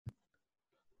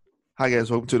Hi,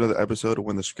 guys. Welcome to another episode of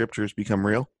When the Scriptures Become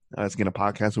Real. It's again a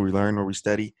podcast where we learn, where we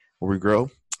study, where we grow,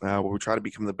 where we try to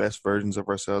become the best versions of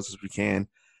ourselves as we can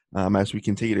as we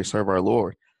continue to serve our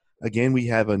Lord. Again, we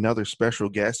have another special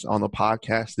guest on the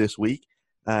podcast this week.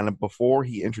 And before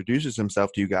he introduces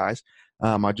himself to you guys,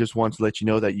 I just want to let you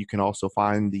know that you can also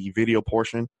find the video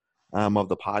portion of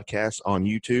the podcast on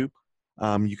YouTube.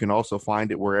 You can also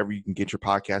find it wherever you can get your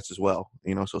podcast as well.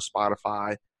 So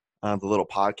Spotify, the little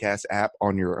podcast app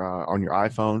on your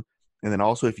iPhone, and then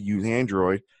also if you use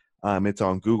Android, it's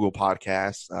on Google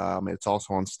Podcasts. It's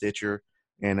also on Stitcher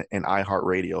and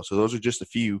iHeartRadio. So those are just a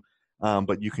few,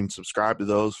 but you can subscribe to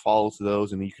those, follow to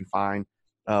those, and you can find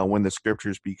When the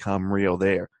Scriptures Become Real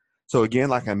there. So again,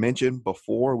 like I mentioned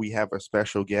before, we have a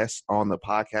special guest on the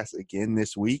podcast again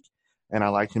this week, and I'd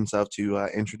like himself to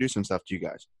introduce himself to you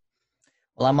guys.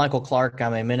 Well, I'm Michael Clark.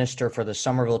 I'm a minister for the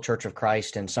Somerville Church of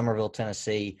Christ in Somerville,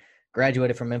 Tennessee.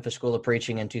 Graduated from Memphis School of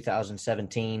Preaching in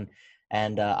 2017.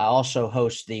 And I also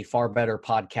host the Far Better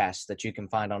podcast that you can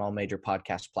find on all major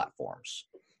podcast platforms.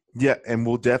 Yeah, and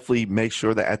we'll definitely make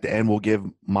sure that at the end we'll give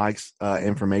Mike's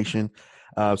information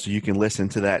so you can listen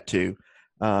to that too.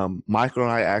 Michael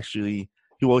and I actually,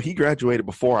 he graduated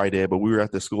before I did, but we were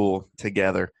at the school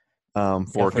together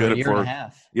for a year and a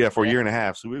half. Yeah, for a year and a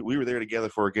half. So we were there together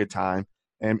for a good time.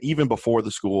 And even before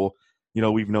the school,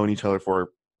 we've known each other for,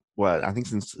 I think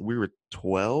since we were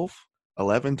 12,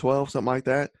 something like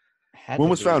that. When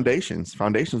was Foundations?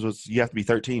 Foundations was, you have to be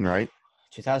 13, right?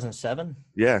 2007?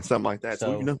 Yeah, something like that.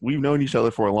 So we've known each other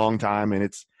for a long time, and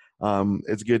it's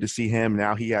good to see him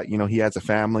now. He has a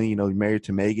family, he's married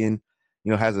to Megan,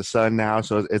 has a son now.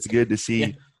 So it's good to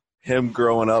see him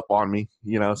growing up on me,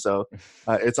 so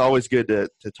it's always good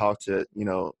to talk to,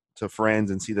 to friends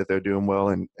and see that they're doing well,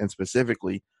 and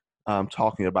specifically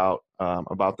talking about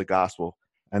the gospel.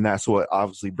 And that's what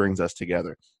obviously brings us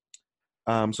together.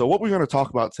 So what we're going to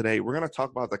talk about today, we're going to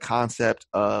talk about the concept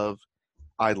of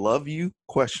I love you, /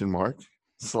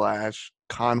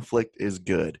 conflict is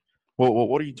good.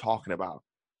 What are you talking about?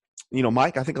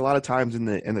 Mike, I think a lot of times in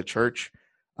the church,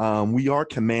 we are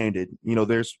commanded,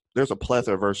 there's a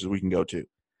plethora of verses we can go to,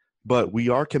 but we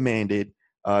are commanded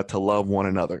to love one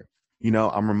another.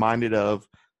 I'm reminded of,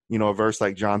 a verse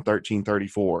like John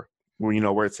 13:34,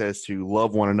 where it says to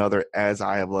love one another as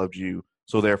I have loved you,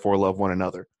 so therefore love one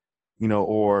another.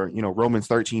 Or Romans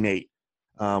 13:8,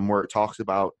 where it talks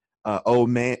about, owe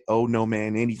no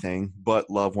man anything but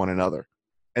love one another.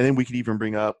 And then we could even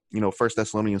bring up, 1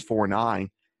 Thessalonians 4:9,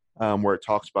 where it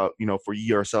talks about, for ye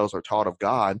yourselves are taught of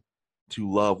God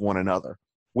to love one another,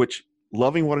 which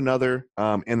loving one another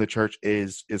in the church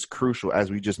is crucial.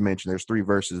 As we just mentioned, there's 3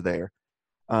 verses there.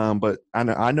 But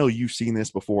I know you've seen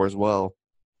this before as well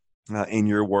in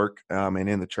your work and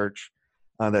in the church,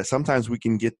 that sometimes we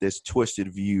can get this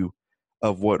twisted view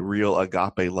of what real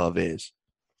agape love is.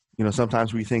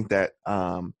 Sometimes we think that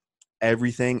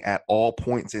everything at all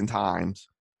points in times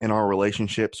in our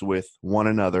relationships with one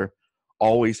another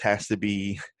always has to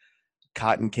be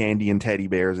cotton candy and teddy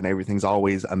bears and everything's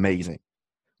always amazing,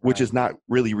 which is not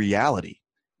really reality.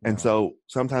 And so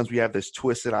sometimes we have this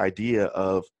twisted idea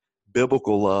of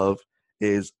biblical love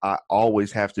is I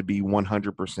always have to be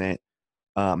 100%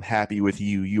 happy with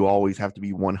you. You always have to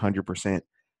be 100%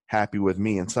 happy with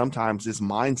me. And sometimes this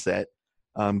mindset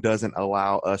doesn't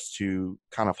allow us to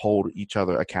kind of hold each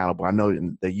other accountable. I know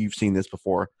that you've seen this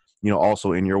before,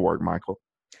 also in your work, Michael.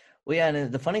 Well, yeah,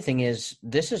 and the funny thing is,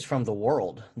 this is from the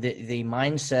world, the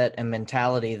mindset and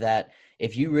mentality that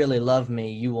if you really love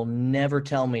me, you will never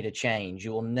tell me to change.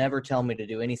 You will never tell me to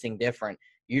do anything different.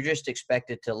 You're just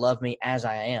expected to love me as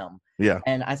I am. Yeah.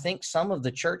 And I think some of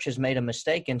the church has made a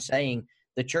mistake in saying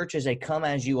the church is a come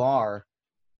as you are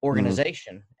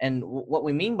organization. Mm-hmm. And what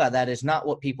we mean by that is not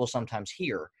what people sometimes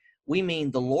hear. We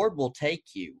mean the Lord will take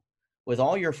you with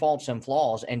all your faults and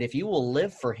flaws, and if you will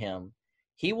live for him,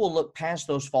 he will look past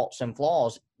those faults and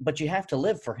flaws, but you have to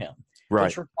live for him,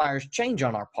 which requires change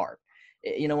on our part.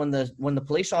 When the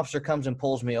police officer comes and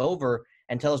pulls me over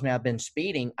and tells me I've been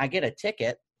speeding, I get a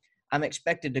ticket. I'm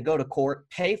expected to go to court,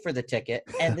 pay for the ticket,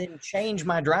 and then change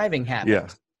my driving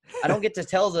habits. Yeah. I don't get to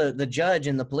tell the judge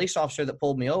and the police officer that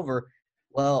pulled me over,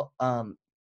 well,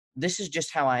 this is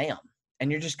just how I am, and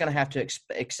you're just going to have to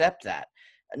accept that.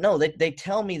 No, they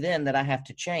tell me then that I have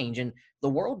to change, and the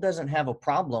world doesn't have a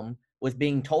problem with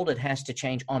being told it has to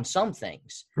change on some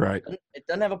things. Right. It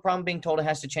doesn't have a problem being told it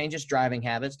has to change its driving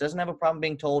habits, doesn't have a problem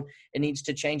being told it needs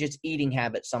to change its eating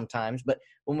habits sometimes. But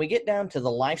when we get down to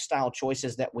the lifestyle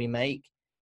choices that we make,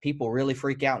 people really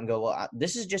freak out and go, well,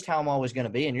 this is just how I'm always going to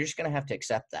be, and you're just going to have to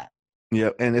accept that. Yeah,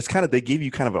 and it's kind of, they give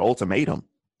you kind of an ultimatum,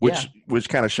 which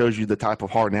kind of shows you the type of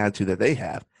heart and attitude that they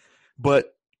have.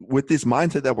 But with this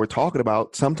mindset that we're talking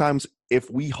about, sometimes if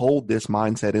we hold this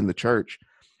mindset in the church,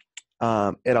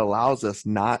 it allows us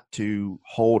not to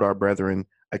hold our brethren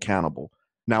accountable.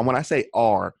 Now, when I say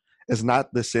 "are," it's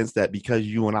not the sense that because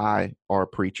you and I are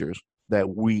preachers that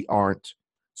we aren't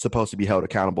supposed to be held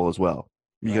accountable as well.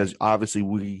 Because obviously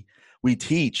we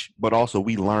teach, but also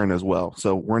we learn as well.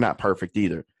 So we're not perfect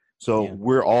either. So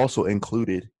we're also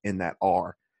included in that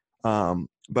 "are."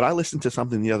 But I listened to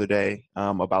something the other day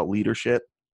about leadership,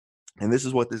 and this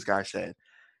is what this guy said.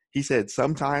 He said,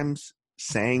 sometimes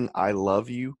saying "I love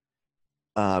you"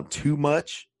 too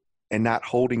much and not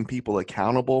holding people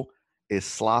accountable is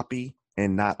sloppy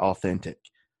and not authentic.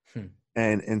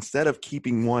 And instead of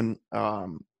keeping one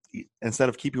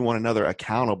another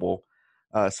accountable,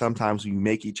 sometimes we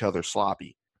make each other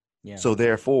sloppy. So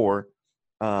therefore,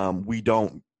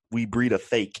 we breed a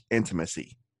fake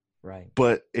intimacy. Right.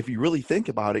 But if you really think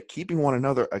about it, keeping one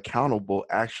another accountable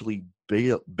actually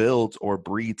builds or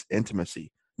breeds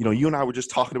intimacy. You and I were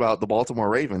just talking about the Baltimore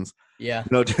Ravens. Yeah.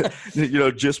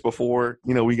 Just before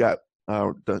we got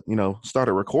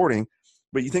started recording.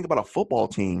 But you think about a football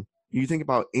team. You think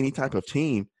about any type of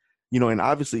team. And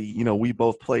obviously, we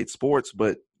both played sports.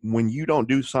 But when you don't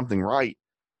do something right,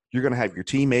 you're going to have your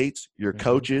teammates, your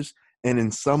coaches, and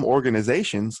in some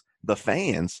organizations, the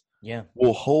fans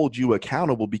will hold you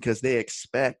accountable because they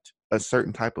expect a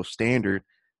certain type of standard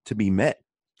to be met.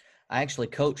 I actually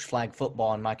coach flag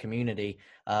football in my community.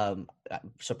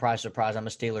 Surprise, surprise, I'm a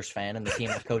Steelers fan, and the team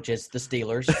I coach is the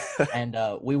Steelers. And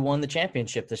we won the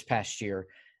championship this past year.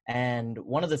 And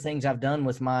one of the things I've done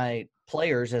with my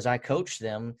players as I coach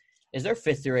them is they're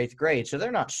 5th through 8th grade. So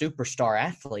they're not superstar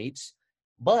athletes,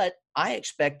 but I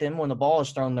expect them when the ball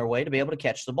is thrown their way to be able to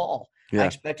catch the ball. I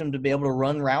expect them to be able to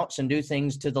run routes and do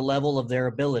things to the level of their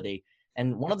ability.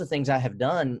 And one of the things I have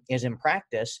done is in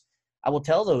practice, I will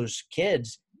tell those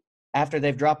kids, after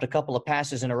they've dropped a couple of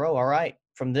passes in a row, all right,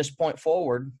 from this point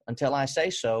forward until I say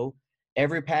so,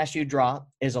 every pass you drop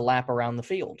is a lap around the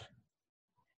field.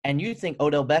 And you think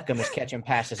Odell Beckham is catching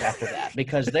passes after that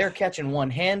because they're catching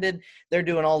one-handed, they're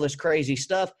doing all this crazy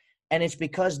stuff, and it's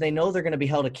because they know they're going to be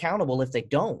held accountable if they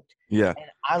don't. Yeah. And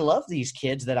I love these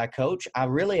kids that I coach. I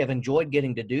really have enjoyed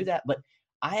getting to do that, but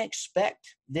I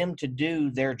expect them to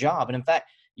do their job. And in fact,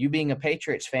 you being a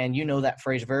Patriots fan, you know that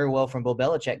phrase very well from Bill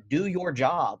Belichick, do your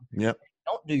job. Yep.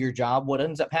 Don't do your job. What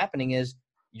ends up happening is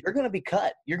you're going to be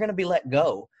cut. You're going to be let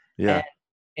go. Yeah. And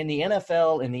in the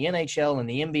NFL, in the NHL, in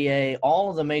the NBA, all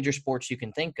of the major sports you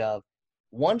can think of,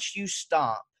 once you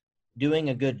stop doing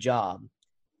a good job,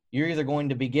 you're either going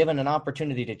to be given an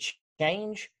opportunity to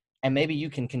change, and maybe you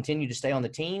can continue to stay on the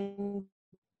team.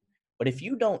 But if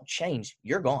you don't change,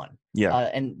 you're gone. Yeah.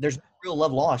 And there's real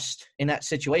love lost in that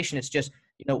situation. It's just,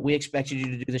 we expected you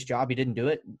to do this job. You didn't do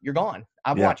it. You're gone.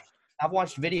 I've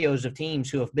watched videos of teams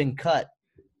who have been cut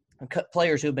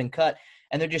players who have been cut,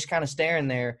 and they're just kind of staring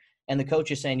there. And the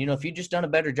coach is saying, if you just done a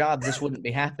better job, this wouldn't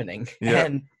be happening. Yeah.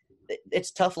 And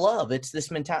it's tough love. It's this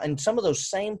mentality. And some of those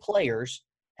same players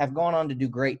have gone on to do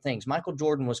great things. Michael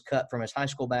Jordan was cut from his high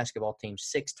school basketball team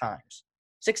 6 times.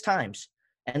 6 times.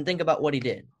 And think about what he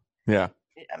did. Yeah.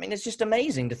 I mean, it's just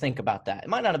amazing to think about that. It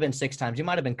might not have been 6 times. He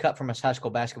might have been cut from his high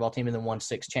school basketball team and then won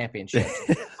 6 championships.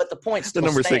 But the point still the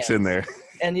number stands. 6 in there.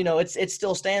 And, it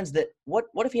still stands that what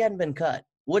if he hadn't been cut?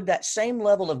 Would that same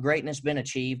level of greatness been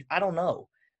achieved? I don't know.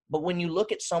 But when you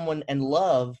look at someone and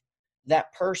love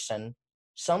that person,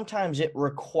 sometimes it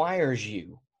requires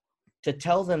you to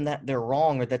tell them that they're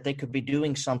wrong or that they could be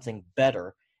doing something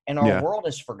better. And our world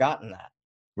has forgotten that.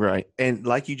 Right. And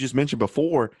like you just mentioned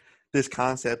before, this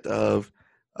concept of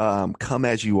come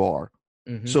as you are.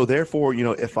 Mm-hmm. So therefore,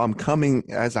 if I'm coming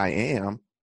as I am,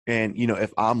 and,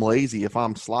 if I'm lazy, if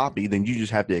I'm sloppy, then you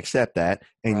just have to accept that.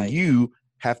 And you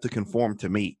have to conform to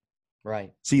me.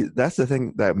 Right. See, that's the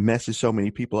thing that messes so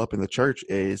many people up in the church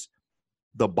is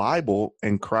the Bible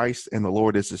and Christ and the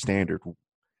Lord is the standard.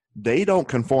 They don't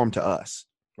conform to us.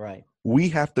 Right. We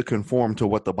have to conform to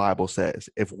what the Bible says.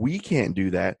 If we can't do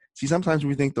that, see, sometimes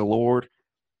we think the Lord,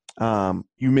 you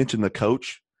mentioned the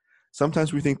coach.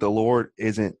 Sometimes we think the Lord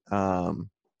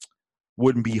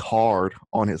wouldn't be hard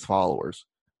on his followers.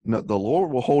 No, the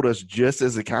Lord will hold us just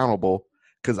as accountable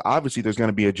because obviously there's going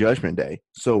to be a judgment day.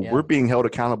 So we're being held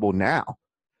accountable now.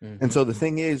 Mm-hmm. And so the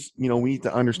thing is, we need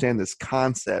to understand this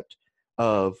concept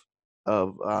of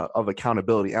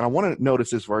accountability. And I want to notice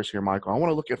this verse here, Michael. I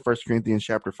want to look at 1 Corinthians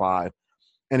chapter 5.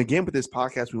 And again, with this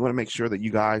podcast, we want to make sure that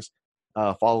you guys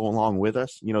follow along with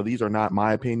us. These are not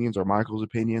my opinions or Michael's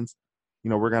opinions.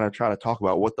 We're going to try to talk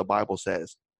about what the Bible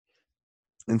says.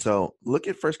 And so look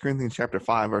at 1 Corinthians chapter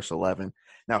 5, verse 11.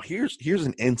 Now here's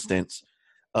an instance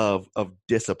of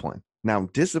discipline. Now,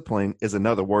 discipline is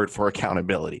another word for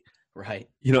accountability. Right.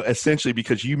 Essentially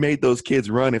because you made those kids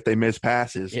run if they miss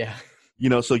passes. Yeah.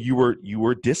 So you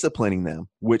were disciplining them,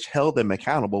 which held them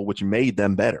accountable, which made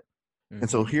them better. And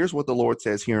so here's what the Lord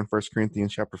says here in 1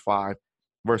 Corinthians chapter 5,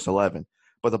 verse 11.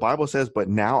 But the Bible says, but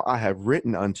now I have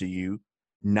written unto you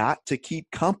not to keep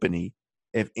company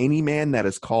if any man that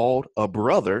is called a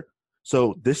brother.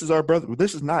 So this is our brother.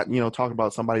 This is not, talking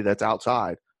about somebody that's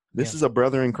outside. This is a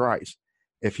brother in Christ.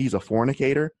 If he's a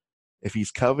fornicator, if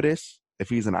he's covetous, if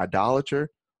he's an idolater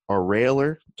or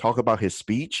railer, talk about his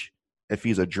speech. If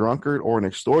he's a drunkard or an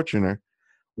extortioner,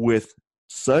 with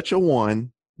such a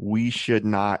one, we should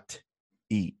not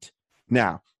eat.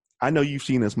 Now, I know you've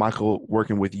seen this, Michael,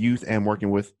 working with youth and working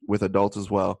with adults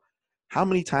as well. How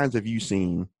many times have you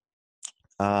seen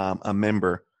a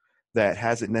member that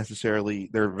hasn't necessarily,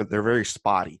 they're very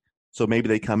spotty. So maybe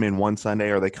they come in one Sunday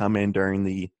or they come in during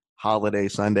the holiday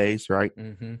Sundays, right?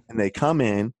 And they come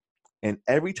in, and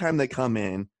every time they come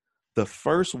in, the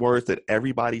first words that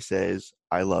everybody says,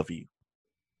 I love you.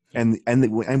 And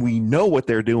we know what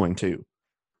they're doing too.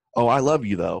 Oh, I love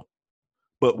you though.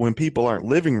 But when people aren't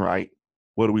living right,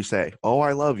 what do we say? Oh,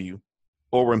 I love you.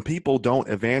 Or when people don't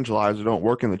evangelize or don't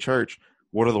work in the church,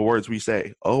 what are the words we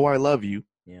say? Oh, I love you.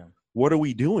 Yeah. What are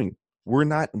we doing? We're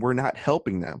not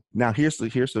helping them. Now, here's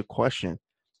the question.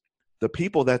 The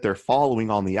people that they're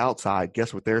following on the outside,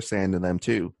 guess what they're saying to them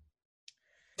too?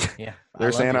 Yeah.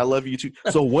 They're saying, I love you too.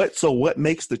 So what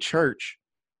makes the church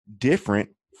different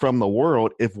from the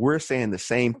world if we're saying the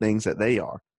same things that they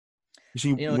are? You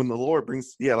see, when the Lord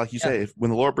brings, like you say,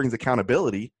 when the Lord brings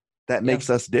accountability, that makes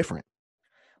us different.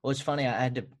 Well, it's funny.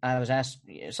 I was asked,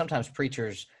 sometimes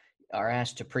preachers are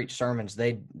asked to preach sermons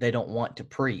they don't want to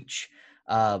preach,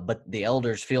 but the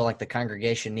elders feel like the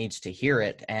congregation needs to hear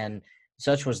it. And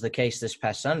such was the case this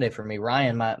past Sunday for me.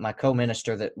 Ryan, my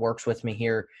co-minister that works with me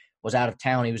here, was out of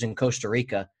town. He was in Costa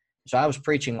Rica. So I was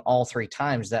preaching all 3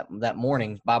 times that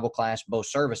morning, Bible class, both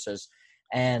services.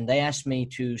 And they asked me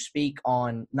to speak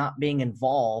on not being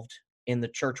involved in the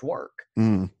church work,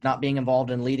 not being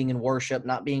involved in leading in worship,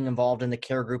 not being involved in the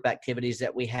care group activities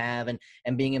that we have,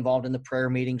 and being involved in the prayer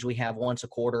meetings we have once a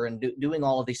quarter, and doing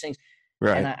all of these things.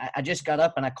 Right. And I just got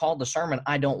up and I called the sermon,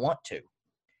 I don't want to.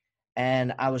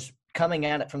 And I was coming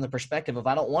at it from the perspective of,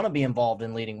 I don't want to be involved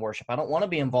in leading worship. I don't want to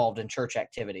be involved in church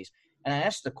activities. And I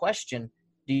asked the question,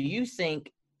 do you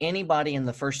think anybody in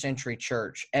the first century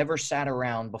church ever sat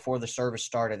around before the service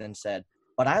started and said,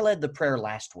 but I led the prayer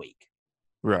last week.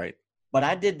 Right. But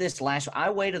I did this I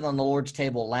waited on the Lord's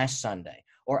table last Sunday,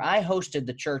 or I hosted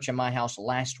the church in my house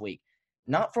last week.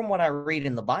 Not from what I read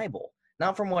in the Bible,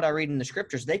 not from what I read in the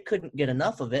scriptures. They couldn't get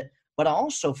enough of it. But I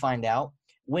also find out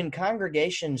when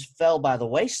congregations fell by the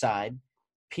wayside,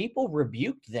 people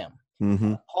rebuked them.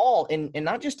 Paul, and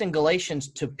not just in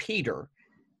Galatians to Peter,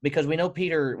 because we know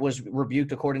Peter was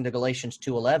rebuked according to Galatians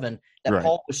 2:11, that right.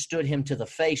 Paul withstood him to the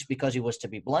face because he was to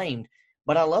be blamed.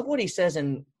 But I love what he says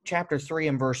in chapter 3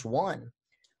 and verse 1,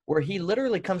 where he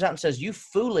literally comes out and says, you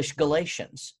foolish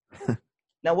Galatians.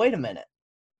 Now, wait a minute.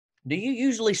 Do you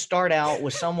usually start out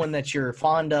with someone that you're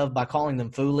fond of by calling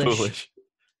them foolish?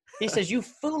 He says, you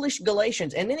foolish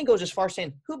Galatians. And then he goes as far as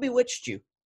saying, who bewitched you?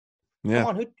 Yeah.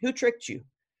 Come on, who tricked you?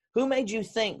 Who made you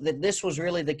think that this was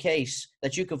really the case,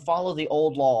 that you could follow the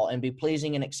old law and be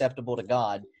pleasing and acceptable to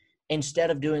God instead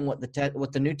of doing what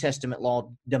the New Testament law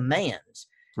demands?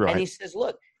 Right. And he says,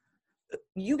 look,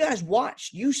 you guys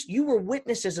watched. You were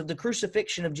witnesses of the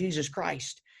crucifixion of Jesus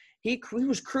Christ. He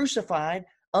was crucified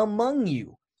among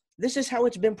you. This is how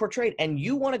it's been portrayed. And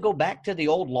you want to go back to the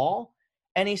old law?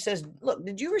 And he says, look,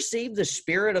 did you receive the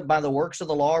Spirit by the works of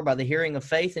the law or by the hearing of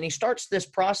faith? And he starts this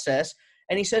process.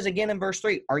 And he says again in verse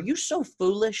 3, are you so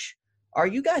foolish? Are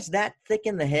you guys that thick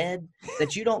in the head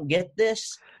that you don't get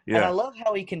this? Yeah. And I love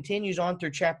how he continues on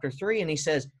through chapter 3. And he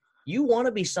says, you want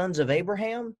to be sons of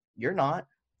Abraham? You're not.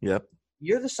 Yep.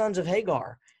 You're the sons of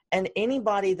Hagar. And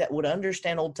anybody that would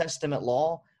understand Old Testament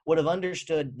law would have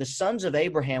understood the sons of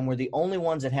Abraham were the only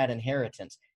ones that had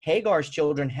inheritance. Hagar's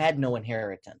children had no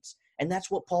inheritance. And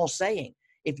that's what Paul's saying.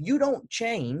 If you don't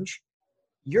change,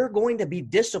 you're going to be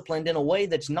disciplined in a way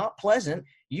that's not pleasant.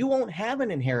 You won't have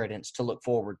an inheritance to look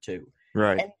forward to.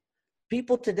 Right. And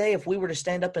people today, if we were to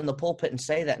stand up in the pulpit and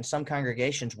say that in some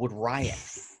congregations, would riot.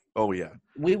 Oh, yeah.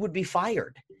 We would be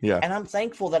fired. Yeah. And I'm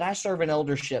thankful that I serve an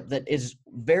eldership that is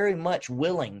very much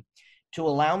willing to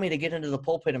allow me to get into the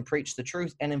pulpit and preach the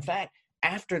truth. And in fact,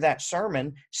 after that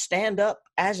sermon, stand up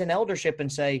as an eldership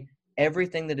and say,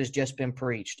 everything that has just been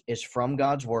preached is from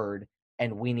God's word,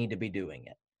 and we need to be doing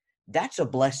it. That's a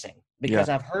blessing, because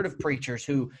I've heard of preachers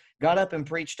who got up and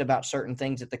preached about certain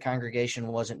things that the congregation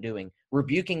wasn't doing,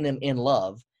 rebuking them in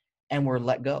love. and we're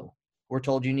let go. We're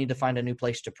told you need to find a new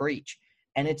place to preach.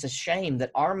 And it's a shame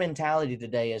that our mentality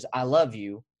today is, I love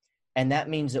you, and that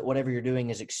means that whatever you're doing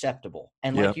is acceptable.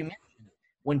 And like you mentioned,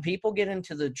 when people get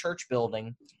into the church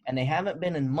building and they haven't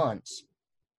been in months,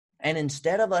 and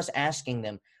instead of us asking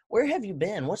them, where have you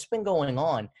been? What's been going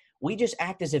on? We just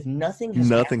act as if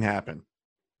nothing happened.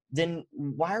 Then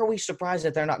why are we surprised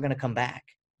that they're not going to come back?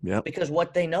 Yep. Because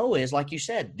what they know is, like you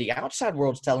said, the outside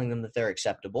world's telling them that they're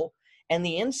acceptable, and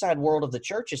the inside world of the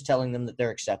church is telling them that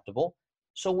they're acceptable.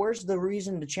 So where's the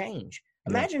reason to change?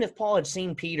 Imagine if Paul had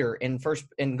seen Peter in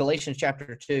Galatians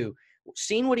chapter 2,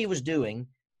 seen what he was doing,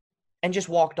 and just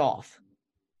walked off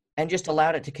and just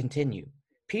allowed it to continue.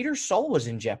 Peter's soul was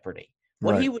in jeopardy.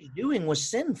 What he was doing was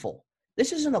sinful.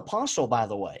 This is an apostle, by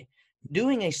the way,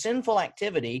 doing a sinful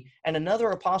activity, and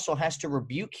another apostle has to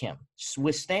rebuke him,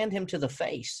 withstand him to the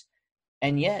face.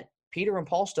 And yet Peter and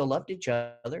Paul still loved each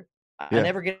other. I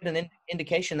never get an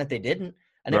indication that they didn't.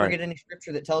 I never get any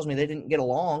scripture that tells me they didn't get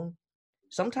along.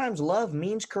 Sometimes love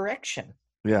means correction.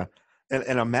 Yeah.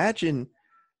 And imagine,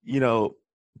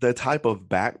 the type of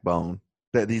backbone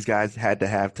that these guys had to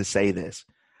have to say this.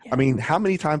 Yeah. I mean, how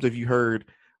many times have you heard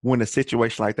when a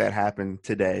situation like that happened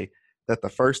today that the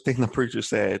first thing the preacher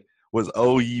said was,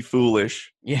 "Oh, ye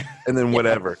foolish," and then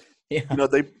whatever.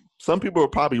 Some people will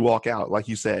probably walk out, like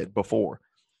you said before.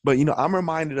 But, I'm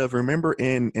reminded of, remember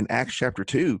in Acts chapter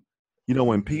 2,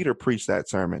 when Peter preached that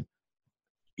sermon,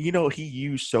 he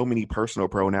used so many personal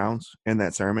pronouns in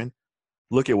that sermon.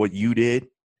 Look at what you did.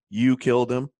 You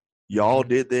killed him. Y'all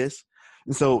did this.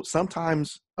 And so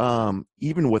sometimes,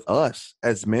 even with us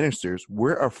as ministers,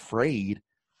 we're afraid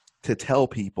to tell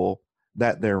people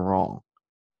that they're wrong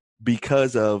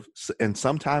and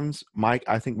sometimes, Mike,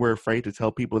 I think we're afraid to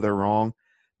tell people they're wrong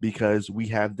because we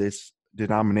have this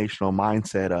denominational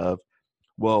mindset of,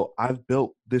 well, I've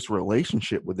built this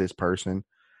relationship with this person.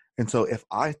 And so if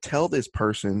I tell this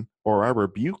person or I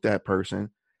rebuke that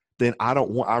person, then I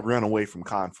run away from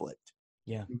conflict.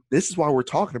 Yeah. This is why we're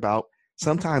talking about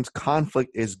sometimes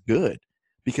conflict is good,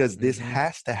 because this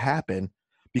has to happen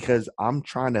because I'm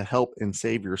trying to help and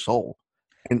save your soul.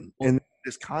 And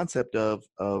this concept of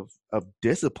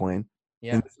discipline,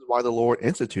 and this is why the Lord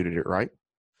instituted it, right?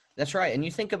 That's right. And you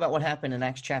think about what happened in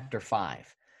Acts chapter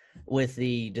 5 with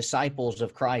the disciples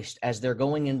of Christ as they're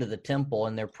going into the temple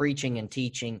and they're preaching and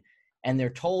teaching, and they're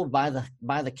told by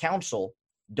the council,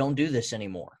 don't do this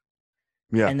anymore.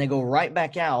 Yeah. And they go right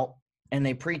back out and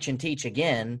they preach and teach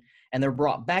again, and they're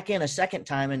brought back in a second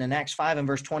time. And in Acts 5 and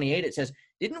verse 28, it says,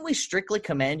 didn't we strictly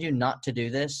command you not to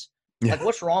do this? Yeah. Like,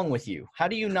 what's wrong with you? How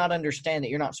do you not understand that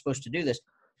you're not supposed to do this?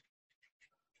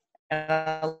 And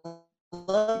I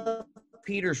love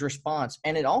Peter's response.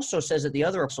 And it also says that the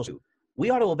other apostles,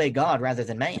 we ought to obey God rather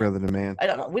than man.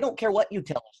 We don't care what you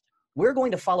tell us. We're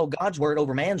going to follow God's word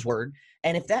over man's word.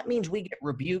 And if that means we get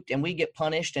rebuked and we get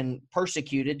punished and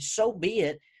persecuted, so be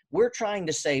it. We're trying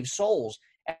to save souls.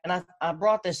 And I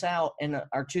brought this out in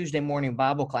our Tuesday morning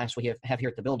Bible class we have here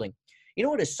at the building. You know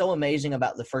what is so amazing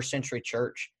about the first century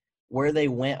church, where they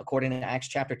went, according to Acts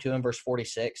chapter 2 and verse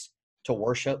 46, to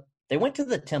worship? They went to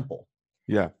the temple.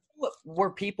 Yeah. Where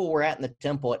people were at in the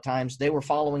temple at times, they were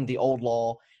following the old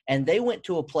law, and they went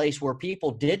to a place where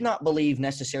people did not believe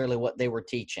necessarily what they were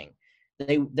teaching.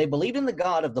 They believed in the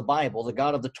God of the Bible, the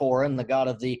God of the Torah, and the God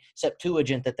of the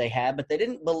Septuagint that they had, but they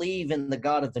didn't believe in the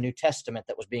God of the New Testament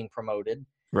that was being promoted.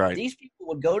 Right. These people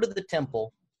would go to the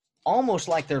temple almost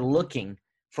like they're looking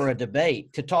for a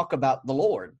debate to talk about the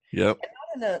Lord. Yep.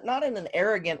 And not in an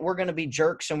arrogant, we're going to be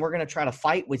jerks and we're going to try to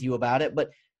fight with you about it,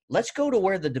 but let's go to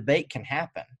where the debate can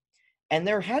happen. And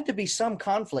there had to be some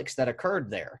conflicts that occurred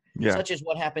there, such as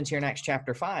what happens here in Acts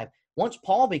chapter 5. Once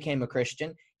Paul became a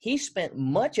Christian, he spent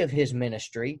much of his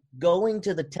ministry going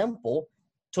to the temple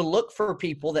to look for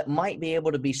people that might be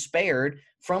able to be spared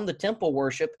from the temple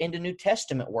worship into New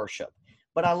Testament worship.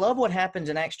 But I love what happens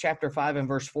in Acts chapter 5 and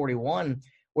verse 41,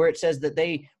 where it says that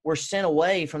they were sent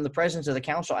away from the presence of the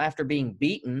council after being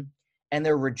beaten, and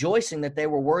they're rejoicing that they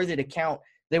were worthy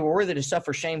to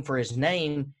suffer shame for his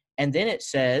name. And then it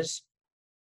says,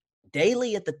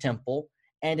 daily at the temple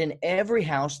and in every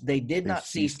house, they did not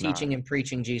cease teaching and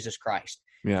preaching Jesus Christ.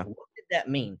 Yeah. What did that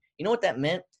mean? You know what that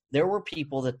meant? There were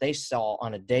people that they saw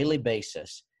on a daily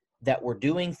basis that were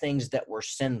doing things that were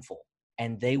sinful,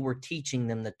 and they were teaching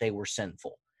them that they were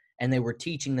sinful, and they were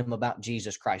teaching them about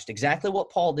Jesus Christ. Exactly what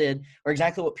Paul did, or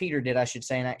exactly what Peter did, I should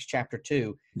say, in Acts chapter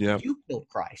 2. Yeah. You killed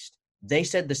Christ. They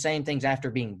said the same things after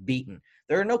being beaten.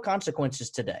 There are no consequences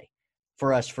today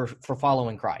for us for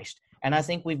following Christ. And I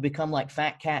think we've become like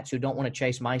fat cats who don't want to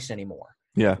chase mice anymore.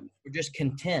 Yeah. We're just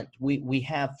content. We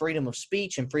have freedom of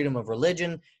speech and freedom of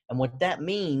religion. And what that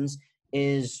means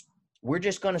is we're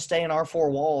just going to stay in our four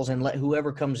walls and let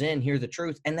whoever comes in hear the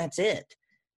truth, and that's it.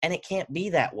 And it can't be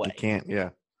that way. You can't, yeah.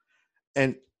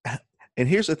 And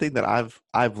here's the thing that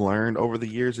I've learned over the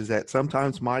years is that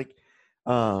sometimes, Mike,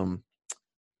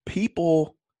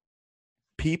 people,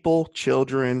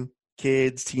 children,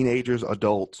 kids, teenagers,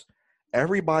 adults,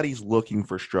 everybody's looking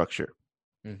for structure.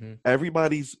 Mm-hmm.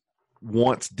 Everybody's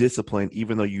wants discipline,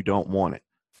 even though you don't want it.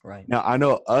 Right. Now, I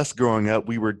know us growing up,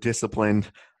 we were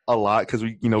disciplined a lot because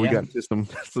we got into some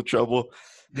trouble,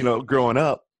 growing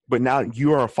up. But now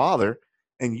you are a father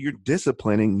and you're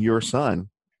disciplining your son,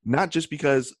 not just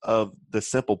because of the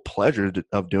simple pleasure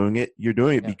of doing it. You're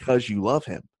doing it because you love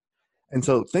him. And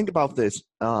so think about this.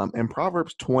 In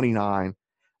Proverbs 29,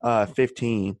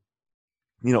 15,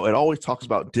 it always talks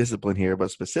about discipline here,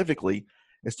 but specifically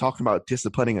it's talking about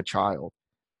disciplining a child.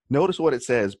 Notice what it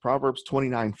says, Proverbs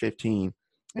 29, 15.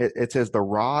 It says the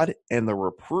rod and the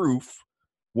reproof,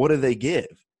 what do they give?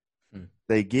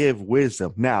 They give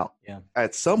wisdom. Now,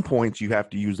 at some points you have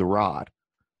to use the rod.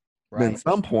 Right. Then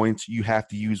some points you have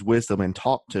to use wisdom and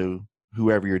talk to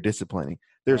whoever you're disciplining.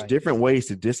 There's different ways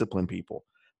to discipline people.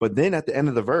 But then at the end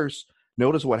of the verse,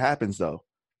 notice what happens though.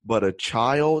 But a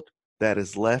child that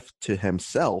is left to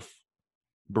himself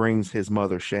brings his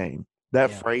mother shame.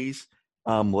 That phrase,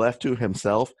 left to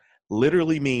himself,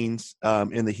 literally means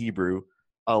in the Hebrew,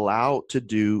 allowed to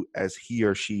do as he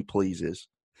or she pleases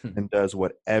and does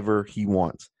whatever he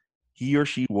wants. He or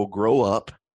she will grow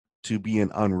up to be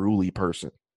an unruly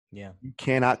person. Yeah. You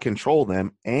cannot control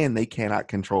them, and they cannot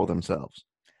control themselves.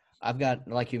 I've got,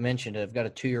 like you mentioned, I've got a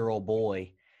 2-year-old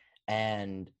boy,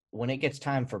 and when it gets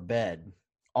time for bed,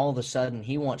 all of a sudden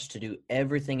he wants to do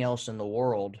everything else in the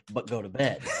world but go to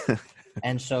bed.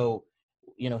 And so,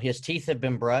 his teeth have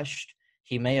been brushed.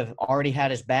 He may have already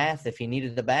had his bath. If he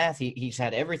needed the bath, he's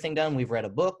had everything done. We've read a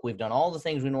book. We've done all the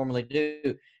things we normally do.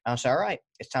 And I say, all right,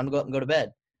 it's time to go up and go to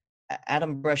bed.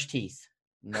 Adam, brush teeth.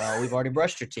 No, we've already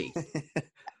brushed your teeth.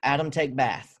 Adam, take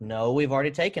bath. No, we've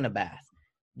already taken a bath.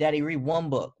 Daddy, read one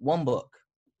book.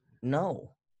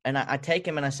 No. And I take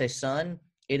him and I say, son,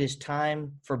 it is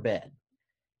time for bed.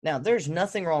 Now, there's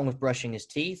nothing wrong with brushing his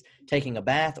teeth, taking a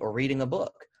bath, or reading a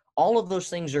book. All of those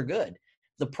things are good.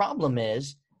 The problem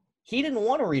is he didn't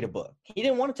want to read a book. He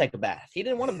didn't want to take a bath. He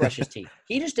didn't want to brush his teeth.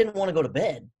 He just didn't want to go to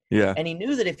bed. Yeah. And he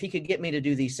knew that if he could get me to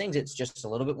do these things, it's just a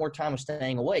little bit more time of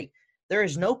staying awake. There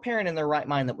is no parent in their right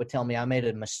mind that would tell me I made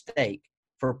a mistake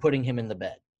for putting him in the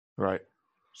bed. Right.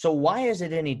 So why is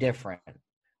it any different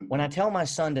when I tell my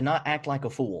son to not act like a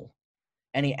fool,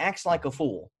 and he acts like a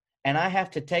fool, and I have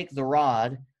to take the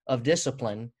rod of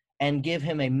discipline and give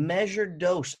him a measured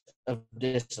dose of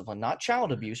discipline, not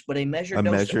child abuse, but a measured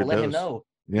dose that will let him know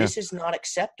this is not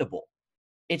acceptable.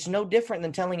 It's no different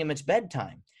than telling him it's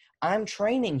bedtime. I'm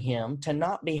training him to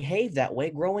not behave that way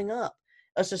growing up.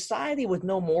 A society with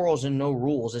no morals and no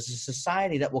rules is a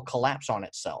society that will collapse on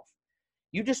itself.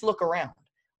 You just look around.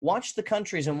 Watch the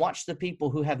countries and watch the people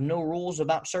who have no rules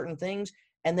about certain things,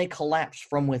 and they collapse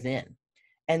from within.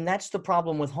 And that's the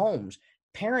problem with homes.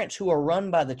 Parents who are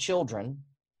run by the children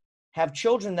have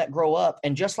children that grow up,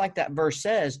 and just like that verse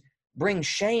says, bring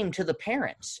shame to the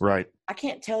parents. Right. I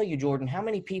can't tell you, Jordan, how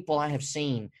many people I have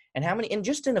seen and how many, and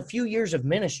just in a few years of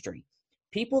ministry,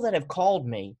 people that have called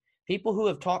me, people who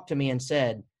have talked to me and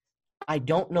said, I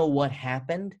don't know what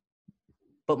happened,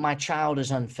 but my child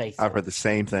is unfaithful. I've heard the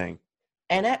same thing.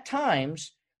 And at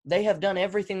times, they have done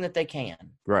everything that they can.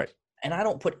 Right. And I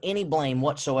don't put any blame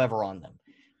whatsoever on them.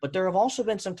 But there have also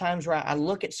been some times where I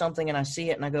look at something and I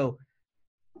see it and I go,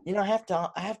 I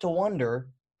have to wonder,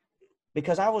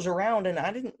 because I was around and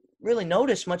I didn't really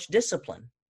notice much discipline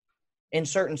in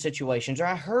certain situations. Or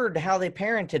I heard how they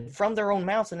parented from their own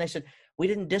mouth and they said, we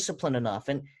didn't discipline enough.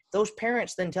 And those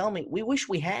parents then tell me, we wish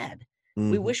we had.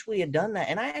 Mm-hmm. We wish we had done that.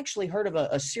 And I actually heard of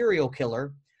a serial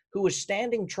killer who was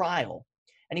standing trial,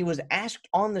 and he was asked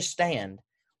on the stand,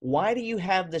 why do you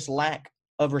have this lack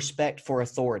of respect for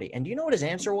authority? And do you know what his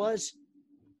answer was?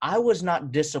 I was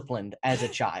not disciplined as a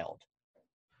child.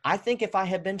 I think if I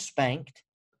had been spanked,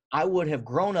 I would have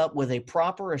grown up with a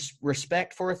proper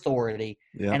respect for authority,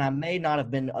 and I may not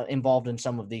have been involved in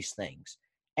some of these things.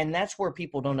 And that's where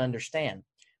people don't understand.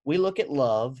 We look at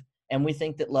love, and we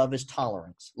think that love is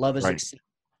tolerance. Love is acceptance.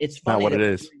 It's funny not what that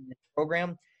it is. In this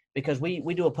program, because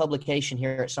we do a publication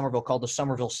here at Somerville called the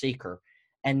Somerville Seeker.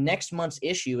 And next month's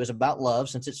issue is about love,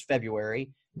 since it's February.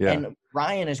 Yeah. And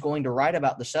Ryan is going to write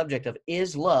about the subject of,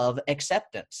 is love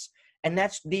acceptance? And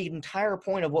that's the entire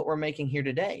point of what we're making here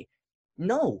today.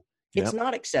 No, it's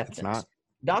not acceptance. It's not.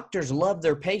 Doctors love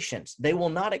their patients. They will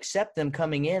not accept them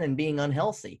coming in and being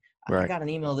unhealthy. Right. I got an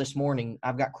email this morning.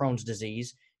 I've got Crohn's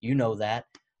disease. You know that.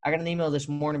 I got an email this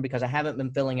morning because I haven't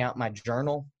been filling out my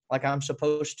journal like I'm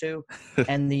supposed to.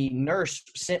 And the nurse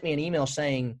sent me an email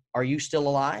saying, are you still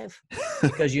alive?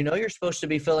 Because you're supposed to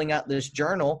be filling out this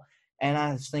journal. And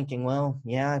I was thinking, well,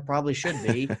 yeah, I probably should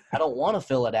be. I don't want to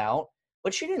fill it out.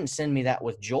 But she didn't send me that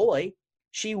with joy.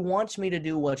 She wants me to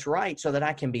do what's right so that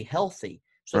I can be healthy,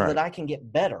 so Right. that I can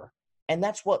get better. And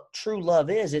that's what true love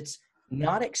is. It's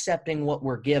not accepting what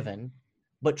we're given,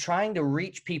 but trying to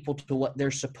reach people to what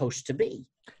they're supposed to be.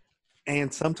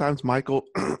 And sometimes, Michael,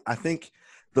 I think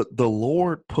the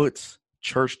Lord puts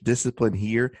church discipline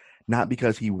here, not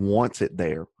because he wants it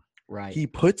there. Right. He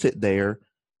puts it there.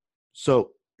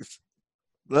 So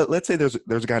let's say there's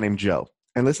a guy named Joe.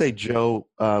 And let's say Joe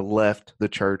left the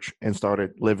church and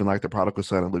started living like the prodigal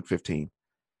son in Luke 15.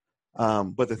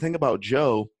 But the thing about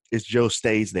Joe is Joe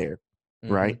stays there,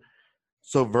 right?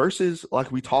 So verses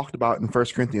like we talked about in 1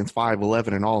 Corinthians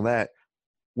 5:11 and all that,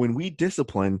 when we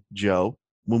discipline Joe,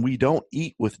 when we don't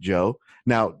eat with Joe,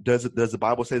 now does the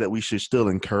Bible say that we should still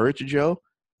encourage Joe?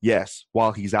 Yes,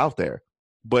 while he's out there.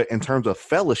 But in terms of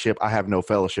fellowship, I have no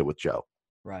fellowship with Joe.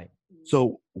 Right.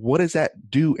 So what does that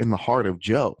do in the heart of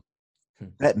Joe?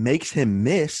 That makes him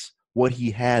miss what he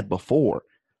had before.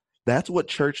 That's what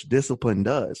church discipline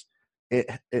does.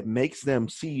 It makes them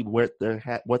see what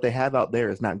they have out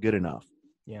there is not good enough.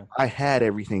 Yeah. I had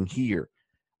everything here,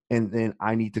 and then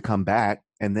I need to come back,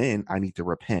 and then I need to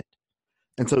repent.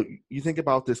 And so you think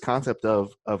about this concept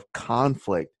of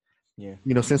conflict. Yeah.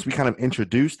 Since we kind of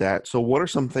introduced that, so what are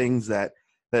some things that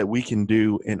we can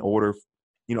do in order,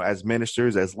 as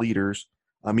ministers, as leaders,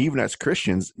 even as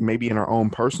Christians, maybe in our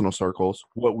own personal circles,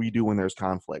 what we do when there's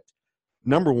conflict?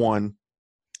 Number one,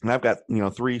 and I've got,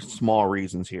 3 small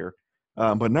reasons here.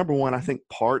 But number one, I think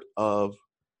part of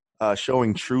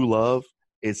showing true love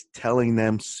is telling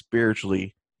them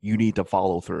spiritually, you need to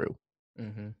follow through.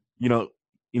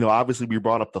 Obviously we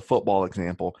brought up the football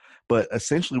example, but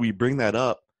essentially we bring that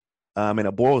up and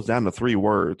it boils down to 3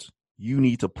 words. You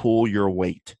need to pull your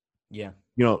weight. Yeah.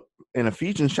 In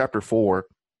Ephesians chapter 4,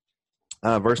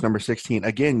 verse number 16,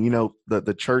 again,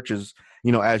 the church is,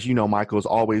 as Michael, is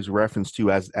always referenced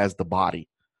to as the body,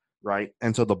 right?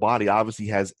 And so the body obviously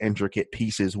has intricate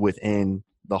pieces within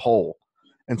the whole.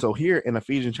 And so here in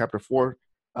Ephesians chapter 4,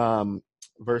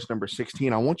 verse number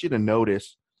 16, I want you to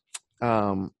notice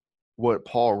what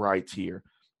Paul writes here.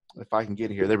 If I can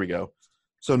get here, there we go.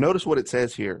 So notice what it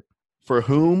says here. For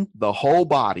whom the whole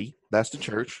body, that's the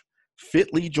church,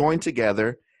 fitly joined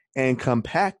together and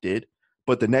compacted.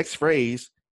 But the next phrase,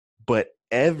 but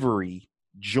every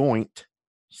joint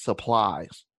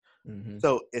supplies.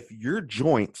 So if your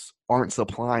joints aren't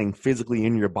supplying physically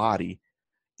in your body,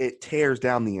 it tears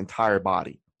down the entire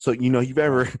body. So, you've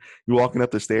ever, you're walking up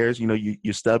the stairs,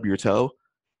 you stub your toe.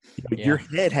 Your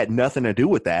head had nothing to do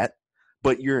with that,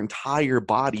 but your entire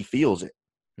body feels it.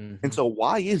 And so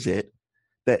why is it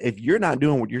that if you're not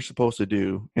doing what you're supposed to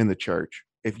do in the church,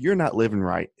 if you're not living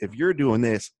right, if you're doing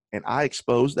this and I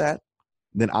expose that,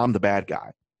 then I'm the bad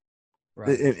guy. Right.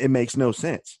 It makes no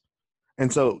sense.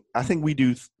 And so I think we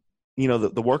do,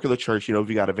 the work of the church,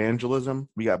 we got evangelism,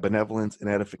 we got benevolence and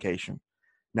edification.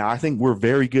 Now, I think we're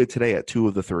very good today at 2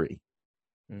 of the 3.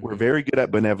 We're very good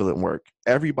at benevolent work.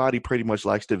 Everybody pretty much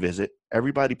likes to visit.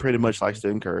 Everybody pretty much likes to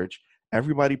encourage.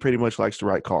 Everybody pretty much likes to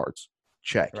write cards.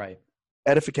 Check. Right.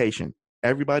 Edification.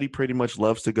 Everybody pretty much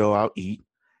loves to go out, eat,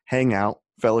 hang out,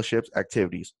 fellowships,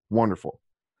 activities. Wonderful.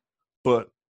 But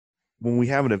when we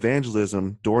have an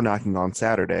evangelism door knocking on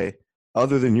Saturday,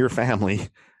 other than your family,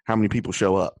 how many people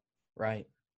show up? Right.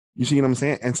 You see what I'm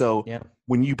saying? And so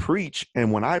when you preach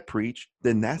and when I preach,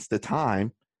 then that's the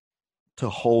time to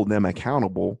hold them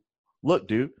accountable. Look,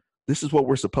 dude, this is what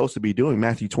we're supposed to be doing.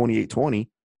 Matthew 28:20,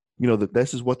 that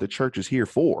this is what the church is here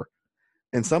for.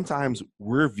 And sometimes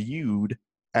we're viewed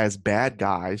as bad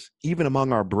guys, even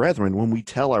among our brethren, when we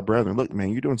tell our brethren, look, man,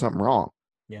 you're doing something wrong.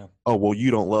 Yeah. Oh, well,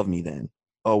 you don't love me then.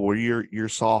 Oh, well, you're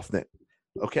soft then.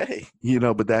 Okay.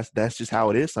 But that's just how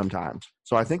it is sometimes.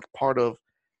 So I think part of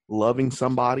loving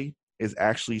somebody is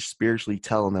actually spiritually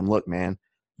telling them, look, man,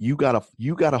 you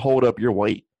gotta hold up your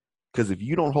weight. Because if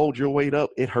you don't hold your weight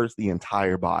up, it hurts the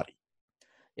entire body.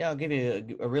 Yeah, I'll give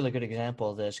you a really good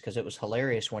example of this because it was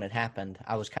hilarious when it happened.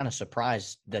 I was kind of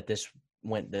surprised that this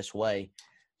went this way.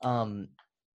 2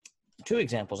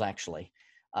 examples, actually.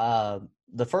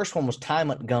 The first one was Ty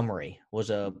Montgomery, was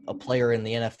a player in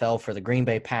the NFL for the Green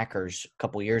Bay Packers a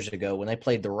couple years ago when they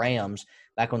played the Rams,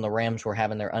 back when the Rams were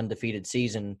having their undefeated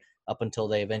season up until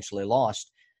they eventually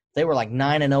lost. They were like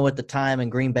 9-0 at the time,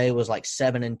 and Green Bay was like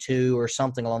 7-2 or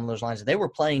something along those lines. They were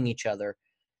playing each other,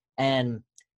 and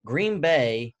Green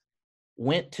Bay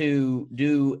went to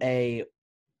do a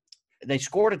they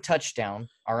scored a touchdown,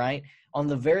 all right? On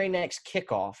the very next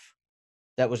kickoff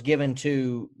that was given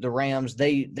to the Rams,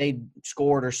 they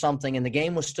scored or something, and the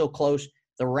game was still close.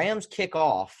 The Rams kick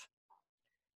off.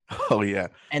 Oh, yeah.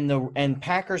 And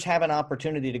Packers have an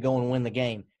opportunity to go and win the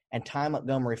game, and Ty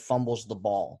Montgomery fumbles the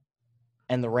ball,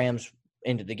 and the Rams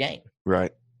ended the game.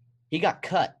 Right. He got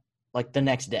cut like the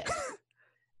next day.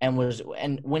 And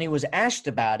when he was asked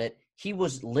about it, he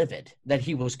was livid that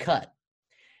he was cut.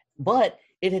 But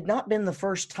it had not been the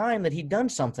first time that he'd done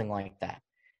something like that.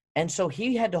 And so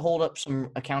he had to hold up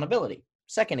some accountability.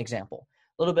 Second example,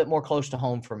 a little bit more close to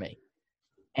home for me.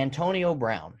 Antonio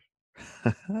Brown,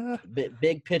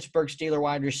 big Pittsburgh Steelers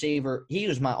wide receiver. He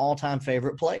was my all-time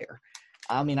favorite player.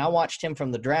 I mean, I watched him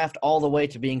from the draft all the way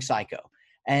to being psycho.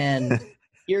 And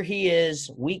here he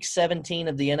is, week 17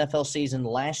 of the NFL season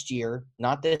last year,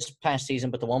 not this past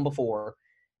season, but the one before,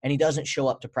 and he doesn't show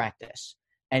up to practice.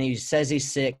 And he says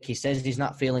he's sick. He says he's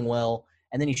not feeling well.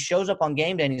 And then he shows up on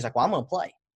game day, and he's like, well, I'm going to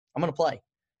play. I'm going to play.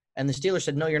 And the Steelers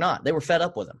said, no, you're not. They were fed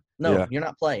up with him. No, You're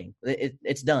not playing.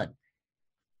 It's done.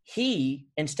 He,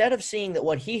 instead of seeing that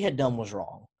what he had done was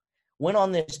wrong, went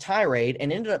on this tirade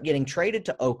and ended up getting traded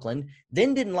to Oakland,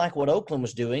 then didn't like what Oakland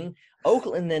was doing.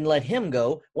 Oakland then let him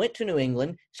go, went to New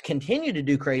England, continued to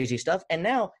do crazy stuff, and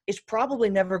now is probably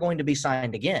never going to be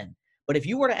signed again. But if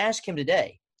you were to ask him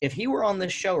today, if he were on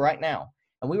this show right now,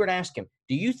 and we were to ask him,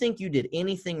 do you think you did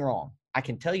anything wrong? I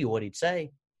can tell you what he'd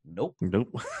say. Nope.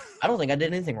 I don't think I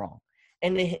did anything wrong.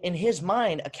 And in his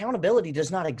mind, accountability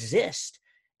does not exist.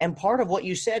 And part of what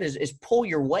you said is pull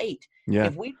your weight. Yeah.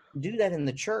 If we do that in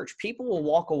the church, people will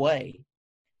walk away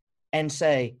and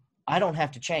say, I don't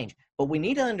have to change. But we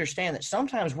need to understand that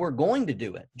sometimes we're going to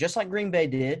do it, just like Green Bay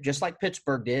did, just like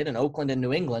Pittsburgh did, and Oakland and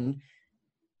New England,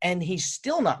 and he's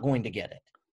still not going to get it.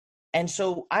 And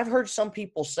so I've heard some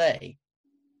people say,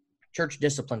 church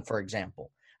discipline, for example,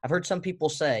 I've heard some people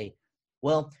say,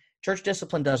 well, church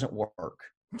discipline doesn't work.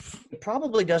 It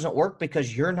probably doesn't work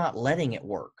because you're not letting it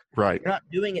work. Right. You're not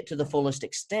doing it to the fullest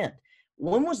extent.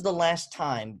 When was the last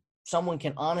time someone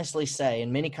can honestly say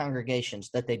in many congregations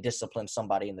that they disciplined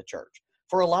somebody in the church?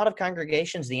 For a lot of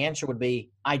congregations, the answer would be,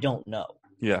 I don't know.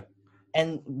 Yeah.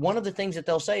 And one of the things that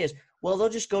they'll say is, well, they'll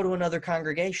just go to another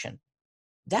congregation.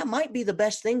 That might be the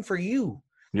best thing for you.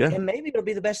 Yeah. And maybe it'll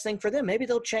be the best thing for them. Maybe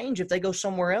they'll change if they go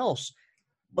somewhere else.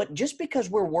 But just because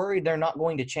we're worried they're not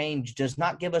going to change does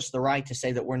not give us the right to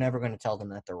say that we're never going to tell them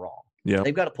that they're wrong. Yeah.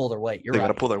 They've got to pull their weight. You're right. They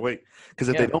got to pull their weight. Because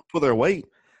if they don't pull their weight,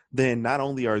 then not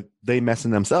only are they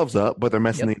messing themselves up, but they're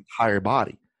messing the entire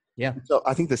body. Yeah. So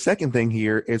I think the second thing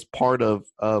here is part of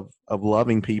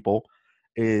loving people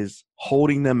is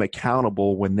holding them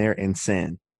accountable when they're in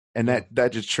sin. And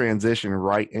that just transitioned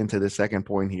right into the second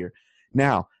point here.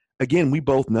 Now, again, we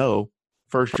both know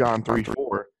 1 John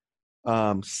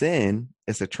 3:4, sin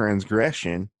is a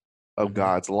transgression of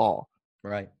God's law.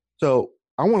 Right. So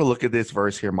I want to look at this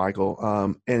verse here,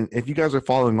 Michael. And if you guys are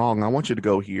following along, I want you to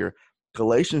go here,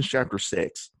 Galatians chapter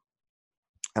 6.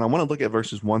 And I want to look at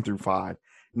verses 1-5.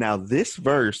 Now, this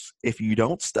verse, if you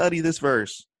don't study this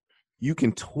verse, you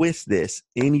can twist this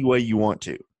any way you want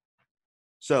to.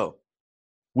 So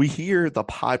we hear the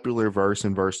popular verse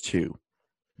in verse 2,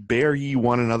 bear ye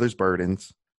one another's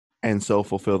burdens, and so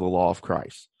fulfill the law of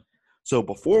Christ. So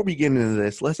before we get into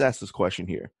this, let's ask this question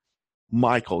here.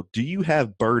 Michael, do you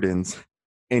have burdens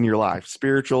in your life?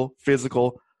 Spiritual,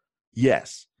 physical?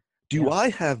 Yes. Do I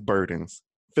have burdens,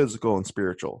 physical and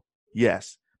spiritual?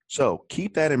 Yes. So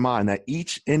keep that in mind that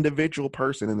each individual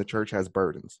person in the church has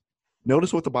burdens.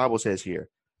 Notice what the Bible says here.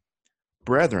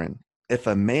 Brethren, if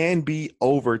a man be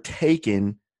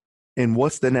overtaken in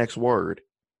what's the next word?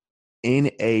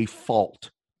 In a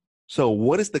fault. So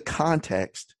what is the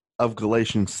context of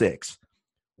Galatians 6?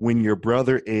 When your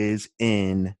brother is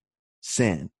in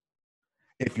sin.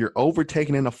 If you're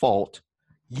overtaken in a fault,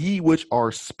 ye which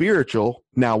are spiritual,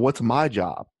 now what's my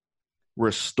job?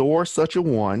 Restore such a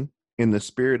one in the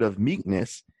spirit of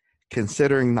meekness,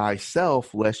 considering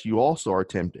thyself, lest you also are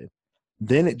tempted.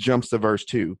 Then it jumps to verse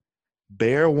 2.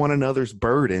 Bear one another's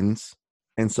burdens,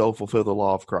 and so fulfill the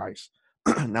law of Christ.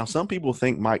 Now, some people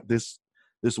think, Mike, this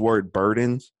word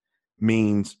burdens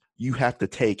means you have to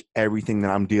take everything that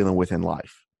I'm dealing with in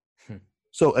life.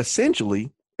 So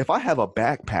essentially, if I have a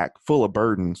backpack full of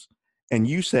burdens and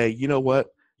you say, you know what,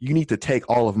 you need to take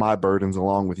all of my burdens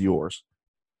along with yours.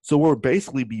 So we'll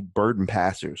basically be burden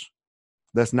passers.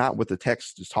 That's not what the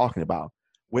text is talking about.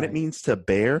 When it means to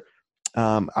bear,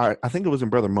 I think it was in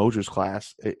Brother Mosier's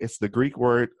class. It's the Greek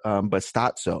word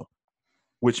bastazo,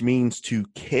 which means to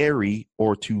carry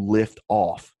or to lift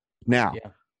off. Now,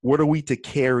 what are we to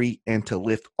carry and to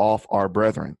lift off our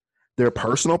brethren? Their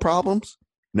personal problems?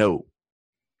 No.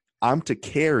 I'm to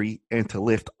carry and to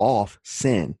lift off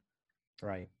sin.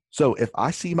 Right. So if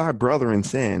I see my brother in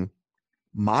sin,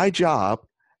 my job,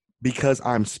 because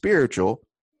I'm spiritual,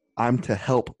 I'm to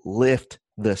help lift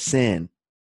the sin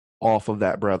off of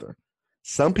that brother.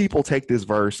 Some people take this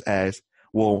verse as,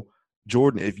 well,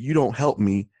 Jordan, if you don't help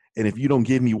me and if you don't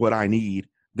give me what I need,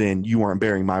 then you aren't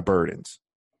bearing my burdens.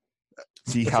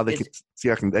 See how they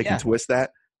can twist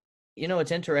that? You know,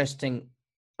 it's interesting.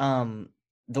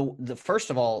 The first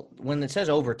of all, when it says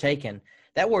overtaken,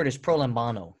 that word is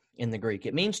prolambano in the Greek.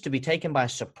 It means to be taken by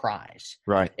surprise.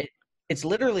 Right. It's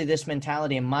literally this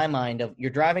mentality in my mind of,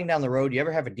 you're driving down the road. You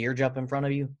ever have a deer jump in front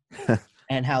of you?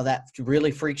 And how that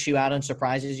really freaks you out and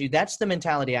surprises you. That's the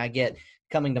mentality I get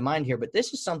coming to mind here. But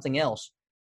this is something else.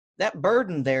 That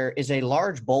burden there is a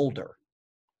large boulder.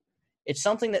 It's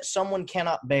something that someone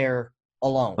cannot bear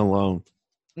alone.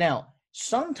 Now,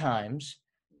 sometimes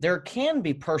there can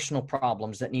be personal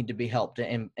problems that need to be helped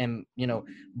and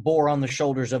bore on the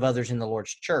shoulders of others in the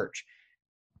Lord's church.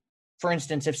 For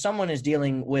instance, if someone is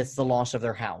dealing with the loss of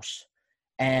their house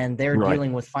and they're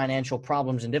dealing with financial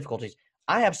problems and difficulties,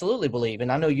 I absolutely believe,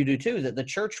 and I know you do too, that the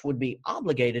church would be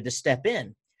obligated to step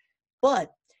in.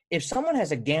 But if someone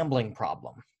has a gambling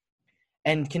problem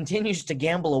and continues to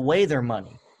gamble away their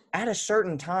money, at a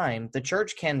certain time, the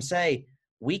church can say,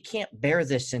 we can't bear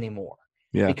this anymore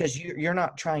because you're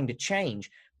not trying to change.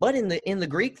 But in the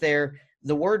Greek there,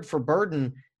 the word for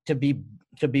burden, to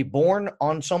be borne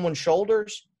on someone's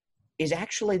shoulders, is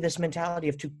actually this mentality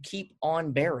of to keep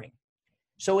on bearing.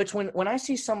 So it's when I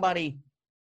see somebody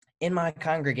in my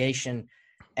congregation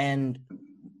and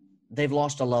they've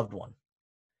lost a loved one,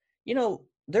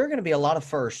 there are going to be a lot of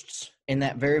firsts in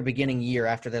that very beginning year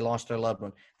after they lost their loved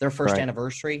one. Their first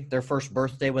anniversary, their first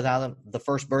birthday without them, the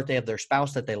first birthday of their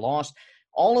spouse that they lost,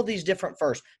 all of these different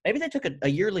firsts. Maybe they took a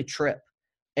yearly trip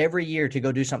every year to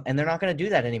go do something, and they're not going to do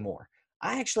that anymore.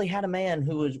 I actually had a man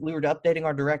we were updating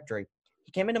our directory.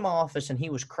 He came into my office and he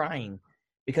was crying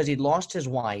because he'd lost his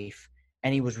wife,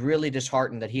 and he was really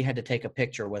disheartened that he had to take a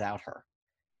picture without her.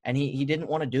 And he didn't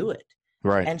want to do it.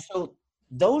 Right. And so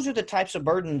those are the types of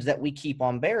burdens that we keep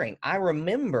on bearing. I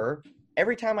remember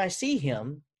every time I see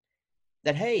him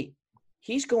that, hey,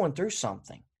 he's going through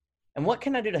something. And what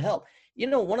can I do to help?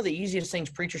 One of the easiest things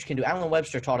preachers can do, Alan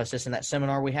Webster taught us this in that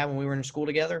seminar we had when we were in school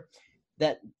together,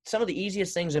 that some of the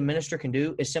easiest things a minister can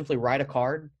do is simply write a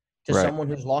card to someone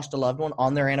who's lost a loved one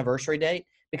on their anniversary date,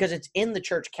 because it's in the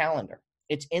church calendar.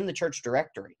 It's in the church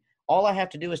directory. All I have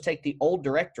to do is take the old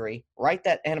directory, write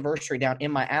that anniversary down in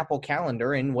my Apple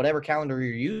calendar, in whatever calendar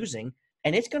you're using,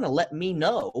 and it's going to let me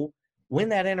know when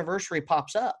that anniversary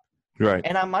pops up. Right.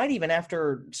 And I might even,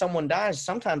 after someone dies,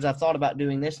 sometimes I've thought about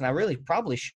doing this, and I really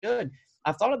probably should.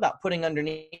 I've thought about putting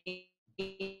underneath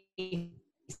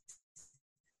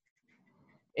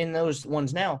in those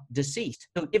ones now, deceased.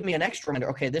 So give me an extra reminder.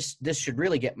 Okay, this should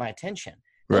really get my attention.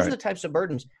 Those are the types of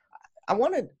burdens. I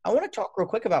want to talk real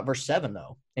quick about verse 7,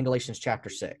 though, in Galatians chapter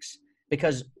 6,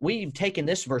 because we've taken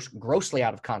this verse grossly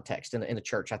out of context in the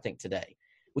church, I think, today.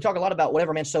 We talk a lot about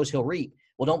whatever man sows, he'll reap.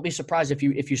 Well, don't be surprised if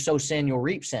you sow sin, you'll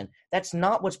reap sin. That's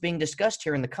not what's being discussed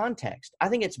here in the context. I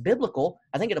think it's biblical.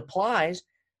 I think it applies.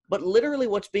 But literally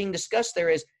what's being discussed there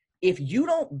is, if you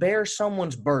don't bear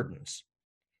someone's burdens,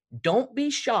 don't be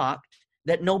shocked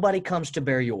that nobody comes to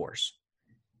bear yours.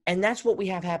 And that's what we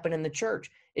have happen in the church,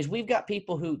 is we've got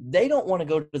people who, they don't want to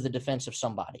go to the defense of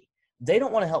somebody. They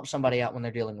don't want to help somebody out when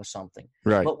they're dealing with something.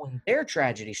 Right. But when their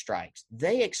tragedy strikes,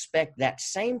 they expect that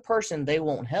same person they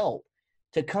won't help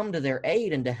to come to their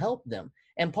aid and to help them.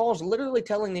 And Paul's literally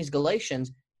telling these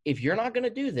Galatians, if you're not going to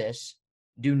do this,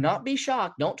 do not be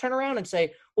shocked. Don't turn around and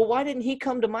say, well, why didn't he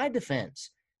come to my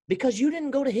defense? Because you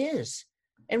didn't go to his.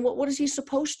 And what is he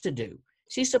supposed to do?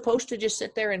 Is he supposed to just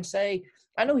sit there and say,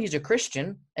 I know he's a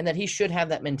Christian and that he should have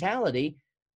that mentality,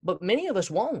 but many of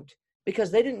us won't, because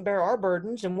they didn't bear our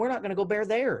burdens and we're not going to go bear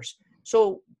theirs.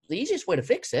 So the easiest way to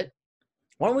fix it,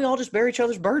 why don't we all just bear each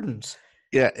other's burdens?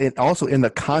 Yeah, and also in the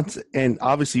concept, and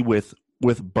obviously with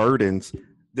burdens,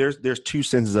 there's two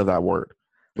senses of that word.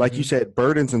 Like you said,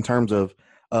 burdens in terms of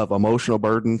emotional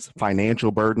burdens,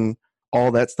 financial burden,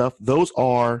 all that stuff. Those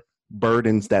are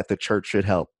burdens that the church should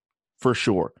help, for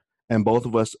sure. And both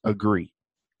of us agree.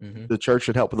 The church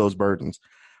should help with those burdens.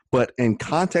 But in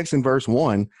context in verse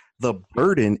 1, the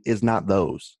burden is not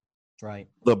those. Right.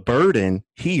 The burden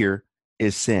here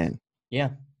is sin. Yeah.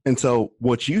 And so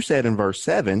what you said in verse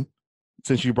 7,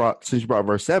 since you brought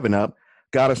verse 7 up,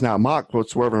 God is not mocked,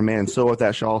 whatsoever a man soweth,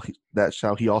 that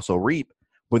shall he also reap.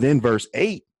 Within verse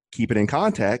 8, keep it in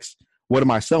context. What am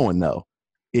I sowing, though?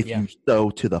 If you sow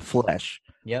to the flesh,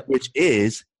 which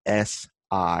is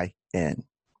sin.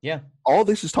 Yeah. All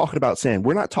this is talking about sin.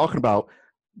 We're not talking about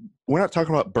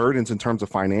burdens in terms of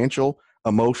financial,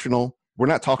 emotional. We're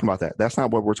not talking about that. That's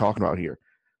not what we're talking about here.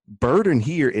 Burden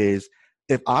here is,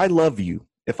 if I love you,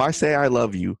 if I say I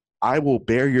love you, I will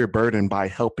bear your burden by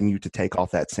helping you to take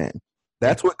off that sin.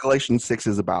 That's what Galatians 6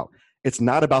 is about. It's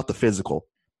not about the physical.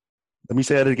 Let me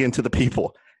say that again to the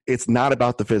people. It's not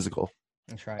about the physical.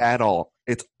 That's right. At all.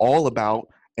 It's all about,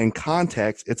 in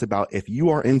context, it's about, if you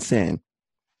are in sin,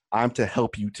 I'm to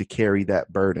help you to carry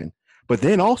that burden. But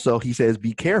then also he says,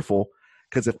 be careful,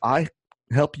 because if I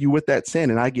help you with that sin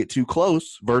and I get too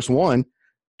close, verse 1,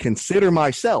 consider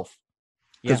myself,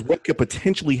 because what could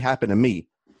potentially happen to me?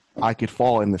 I could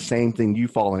fall in the same thing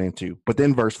you've fallen into. But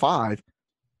then verse 5,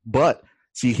 but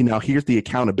see, now here's the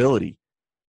accountability.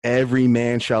 Every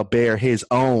man shall bear his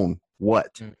own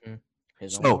what? Mm-hmm.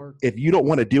 His own So word. if you don't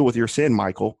want to deal with your sin,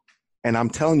 Michael, and I'm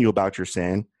telling you about your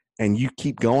sin, and you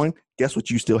keep going, guess what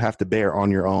you still have to bear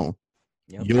on your own?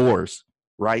 Yours,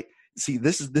 right? See,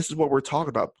 this is what we're talking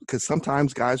about, because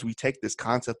sometimes, guys, we take this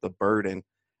concept of burden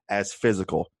as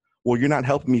physical. Well, you're not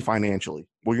helping me financially.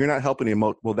 Well, you're not helping me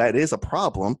well, that is a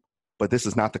problem, but this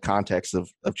is not the context of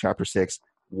chapter 6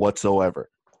 whatsoever.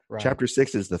 Right. Chapter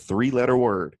 6 is the 3-letter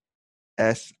word,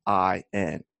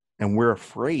 S-I-N, and we're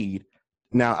afraid.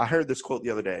 Now, I heard this quote the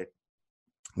other day.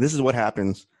 This is what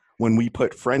happens when we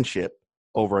put friendship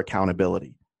over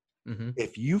accountability. Mm-hmm.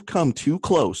 If you've come too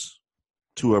close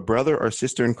to a brother or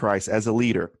sister in Christ as a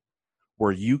leader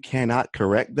where you cannot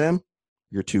correct them,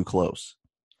 you're too close.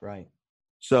 Right.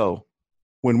 So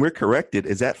when we're corrected,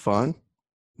 is that fun?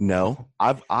 No.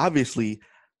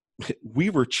 We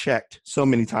were checked so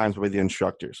many times by the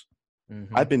instructors.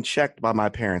 Mm-hmm. I've been checked by my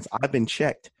parents. I've been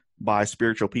checked by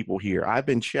spiritual people here. I've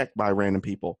been checked by random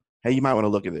people. Hey, you might want to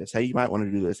look at this. Hey, you might want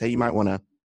to do this. Hey, you might want to.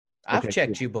 I've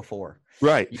checked you before.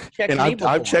 Right. And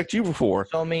I've checked you before.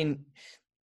 So, I mean.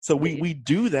 So we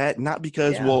do that not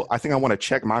because, well, I think I want to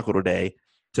check Michael today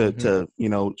to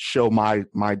show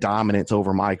my dominance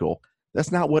over Michael.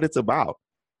 That's not what it's about.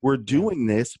 We're doing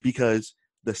this because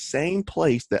the same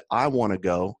place that I want to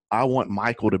go, I want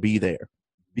Michael to be there,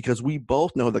 because we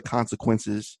both know the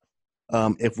consequences.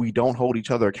 If we don't hold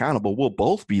each other accountable, we'll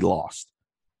both be lost.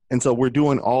 And so we're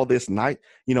doing all this night.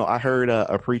 I heard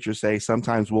a preacher say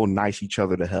sometimes we'll nice each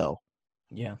other to hell.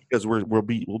 Yeah, because we'll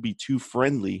be too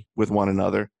friendly with one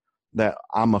another that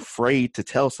I'm afraid to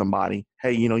tell somebody,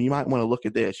 hey, you might want to look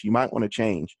at this. You might want to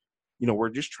change. We're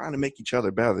just trying to make each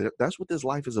other better. That's what this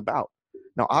life is about.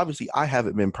 Now, obviously, I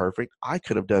haven't been perfect. I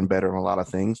could have done better in a lot of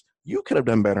things. You could have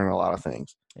done better in a lot of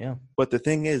things. Yeah. But the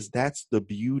thing is, that's the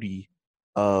beauty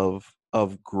of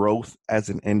growth as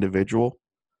an individual,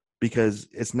 because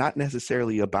it's not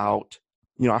necessarily about,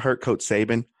 I heard Coach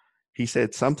Saban. He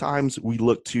said sometimes we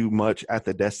look too much at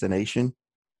the destination,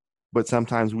 but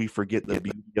sometimes we forget the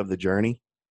beauty of the journey.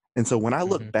 And so when I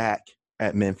look back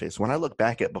at Memphis, when I look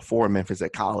back at before Memphis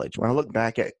at college, when I look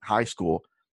back at high school,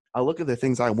 I look at the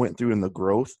things I went through and the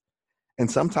growth. And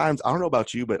sometimes, I don't know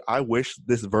about you, but I wish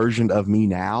this version of me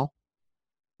now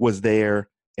was there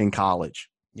in college.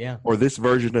 Yeah. Or this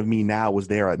version of me now was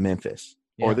there at Memphis.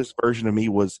 Yeah. Or this version of me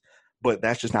was, but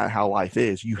that's just not how life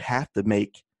is. You have to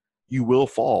you will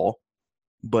fall,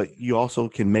 but you also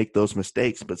can make those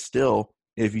mistakes. But still,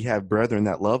 if you have brethren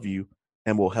that love you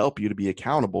and will help you to be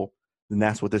accountable, then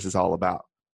that's what this is all about.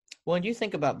 Well, and you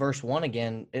think about verse 1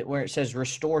 again, where it says,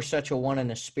 restore such a one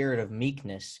in a spirit of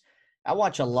meekness. I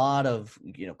watch a lot of,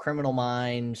 Criminal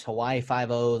Minds, Hawaii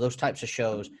Five-0, those types of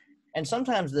shows. And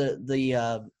sometimes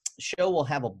the show will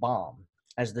have a bomb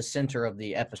as the center of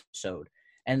the episode,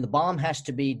 and the bomb has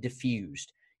to be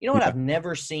diffused. You know what? I've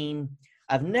never seen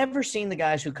the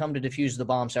guys who come to defuse the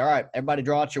bomb say, all right, everybody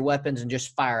draw out your weapons and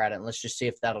just fire at it, and let's just see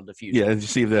if that'll defuse it. Yeah,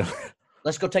 just see if that.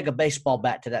 Let's go take a baseball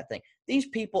bat to that thing. These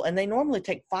people, and they normally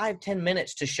take 5-10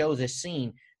 minutes to show this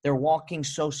scene. They're walking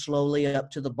so slowly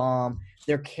up to the bomb.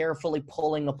 They're carefully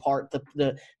pulling apart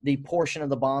the portion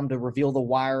of the bomb to reveal the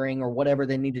wiring or whatever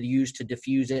they need to use to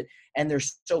defuse it. And they're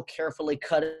so carefully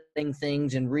cutting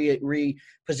things and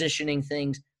repositioning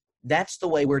things. That's the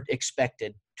way we're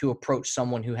expected to approach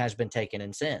someone who has been taken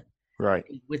in sin. Right.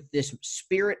 With this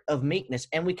spirit of meekness.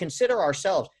 And we consider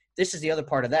ourselves, this is the other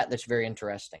part of that that's very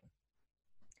interesting.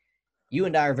 You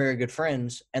and I are very good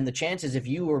friends, and the chances if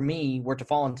you or me were to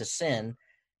fall into sin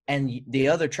and the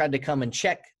other tried to come and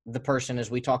check the person,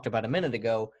 as we talked about a minute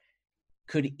ago,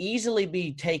 could easily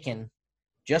be taken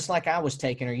just like I was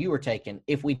taken or you were taken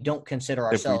if we don't consider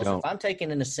ourselves. If I'm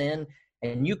taken into sin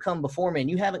and you come before me and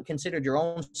you haven't considered your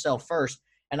own self first,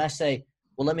 and I say,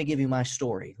 well, let me give you my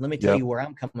story. Let me tell you where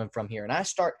I'm coming from here. And I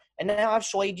start, and now I've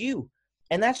swayed you.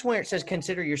 And that's where it says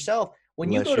consider yourself.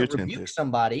 When you go to rebuke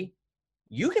somebody,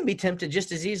 you can be tempted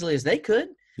just as easily as they could.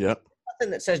 Yep.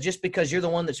 Nothing that says just because you're the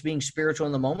one that's being spiritual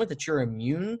in the moment that you're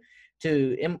immune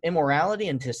to immorality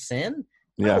and to sin.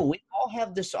 Yeah. No, we all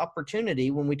have this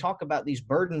opportunity when we talk about these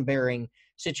burden-bearing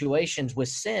situations with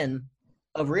sin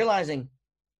of realizing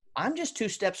I'm just 2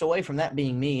 steps away from that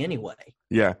being me anyway.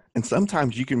 Yeah. And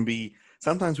sometimes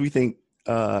sometimes we think,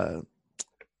 how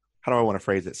do I want to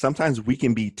phrase it? Sometimes we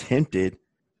can be tempted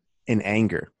in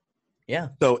anger. Yeah.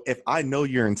 So if I know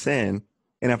you're in sin,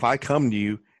 and if I come to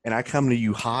you and I come to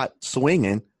you hot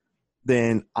swinging,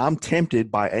 then I'm tempted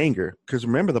by anger. Because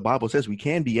remember, the Bible says we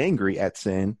can be angry at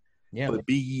sin, but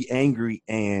be ye angry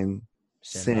and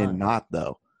sin not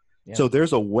though. Yeah. So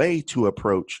there's a way to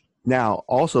approach. Now,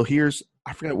 also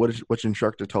I forget which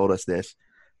instructor told us this,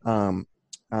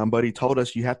 but he told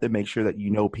us you have to make sure that you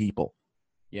know people.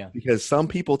 Yeah. Because some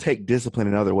people take discipline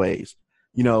in other ways.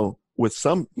 With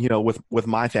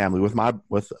my family,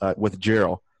 with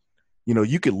Gerald,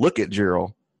 you could look at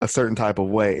Gerald a certain type of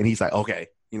way and he's like, okay,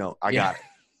 I got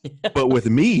it. But with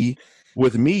me,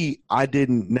 I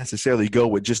didn't necessarily go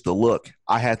with just the look.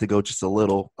 I had to go just a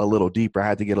little deeper. I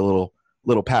had to get a little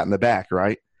pat in the back.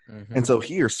 Right. Mm-hmm. And so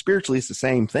here spiritually, it's the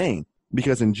same thing,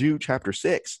 because in Jude chapter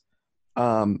 6,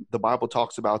 the Bible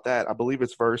talks about that. I believe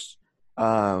it's verse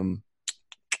number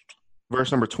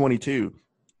 22,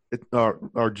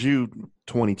 or Jude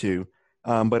 22.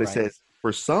 But it says,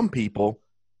 for some people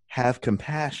have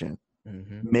compassion,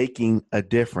 making a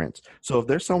difference. So if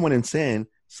there's someone in sin,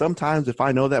 sometimes if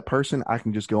I know that person, I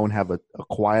can just go and have a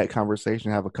quiet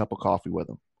conversation, have a cup of coffee with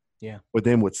them. Yeah. But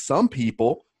then with some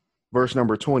people, verse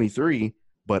number 23,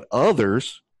 but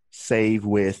others save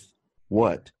with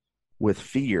what? With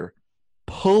fear,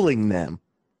 pulling them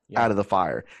out of the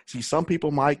fire. See, some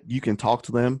people, Mike, you can talk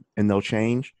to them and they'll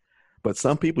change, but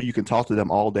some people you can talk to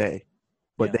them all day,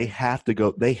 but they have to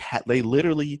go. They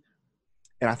literally,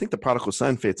 and I think the prodigal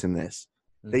son fits in this.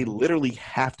 They literally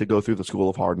have to go through the school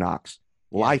of hard knocks.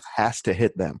 Life has to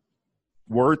hit them.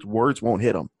 Words won't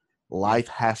hit them. Life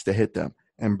has to hit them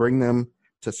and bring them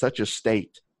to such a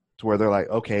state to where they're like,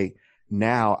 okay,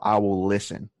 now I will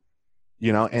listen.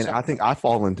 And I think I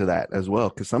fall into that as well,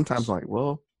 because sometimes I'm like,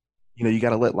 well, you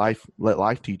got to let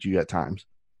life teach you at times.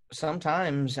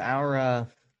 Sometimes our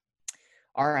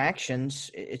actions,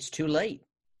 it's too late.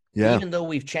 Yeah. Even though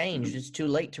we've changed, it's too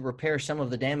late to repair some of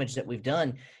the damage that we've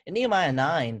done. In Nehemiah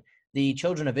 9, the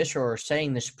children of Israel are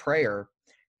saying this prayer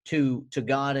to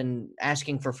God and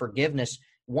asking for forgiveness.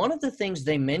 One of the things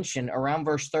they mention around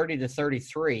verse 30 to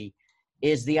 33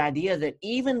 is the idea that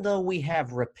even though we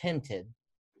have repented,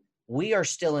 we are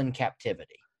still in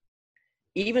captivity.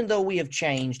 Even though we have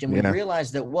changed and we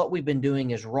realize that what we've been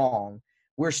doing is wrong,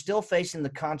 we're still facing the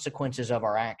consequences of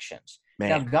our actions. Man.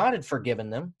 Now, God had forgiven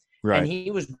them. Right. And he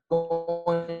was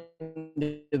going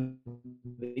to,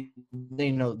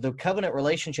 the covenant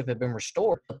relationship had been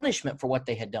restored. The punishment for what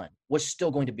they had done was still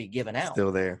going to be given out.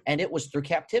 Still there. And it was through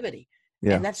captivity.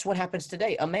 Yeah. And that's what happens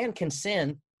today. A man can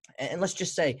sin, and let's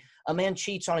just say a man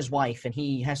cheats on his wife and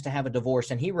he has to have a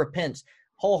divorce, and he repents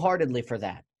wholeheartedly for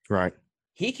that. Right.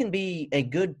 He can be a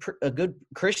good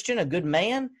Christian, a good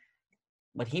man,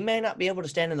 but he may not be able to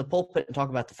stand in the pulpit and talk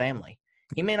about the family.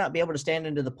 He may not be able to stand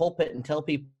into the pulpit and tell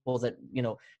people that,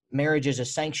 marriage is a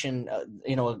sanctioned,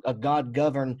 a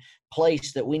God-governed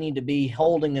place that we need to be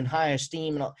holding in high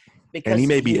esteem. And he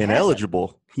may be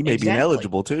ineligible. He may be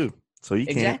ineligible too. So you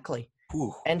can't. Exactly.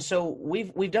 Whew. And so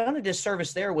we've done a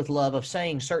disservice there with love of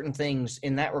saying certain things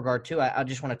in that regard too. I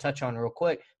just want to touch on real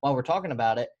quick while we're talking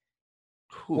about it.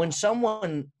 Whew. When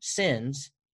someone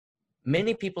sins,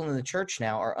 many people in the church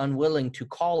now are unwilling to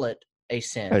call it a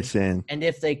sin. And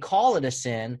if they call it a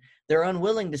sin, they're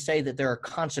unwilling to say that there are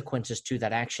consequences to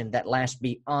that action that last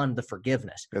beyond the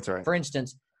forgiveness. That's right. For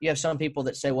instance, you have some people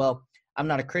that say, well, I'm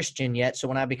not a Christian yet, so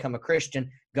when I become a Christian,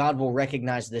 God will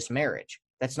recognize this marriage.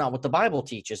 That's not what the Bible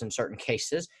teaches in certain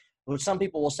cases. But some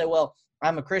people will say, well,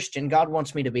 I'm a Christian. God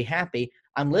wants me to be happy.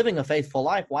 I'm living a faithful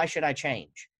life. Why should I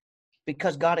change?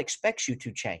 Because God expects you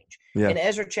to change. Yeah. In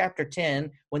Ezra chapter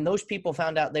 10, when those people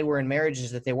found out they were in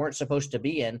marriages that they weren't supposed to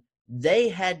be in, they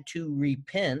had to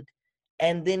repent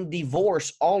and then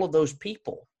divorce all of those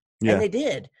people. Yeah. And they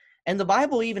did. And the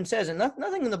Bible even says, and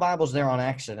nothing in the Bible is there on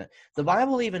accident. The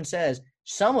Bible even says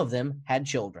some of them had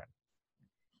children.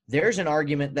 There's an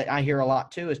argument that I hear a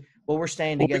lot too is, well, we're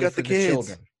staying together for the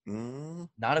children. Mm.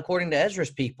 Not according to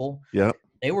Ezra's people. Yep.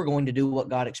 They were going to do what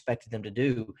God expected them to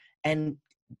do. And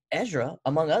Ezra,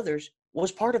 among others,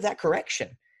 was part of that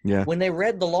correction. Yeah. When they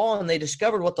read the law and they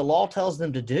discovered what the law tells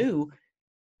them to do.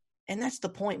 And that's the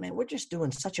point, man. We're just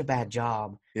doing such a bad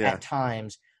job at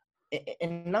times,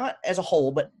 and not as a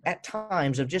whole, but at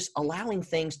times of just allowing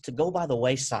things to go by the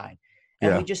wayside.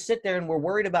 And Yeah. we just sit there and we're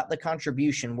worried about the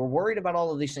contribution. We're worried about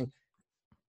all of these things.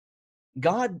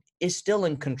 God is still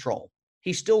in control.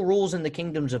 He still rules in the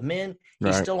kingdoms of men.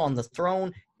 He's Right. still on the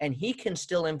throne, and he can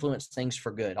still influence things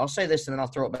for good. I'll say this, and then I'll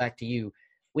throw it back to you.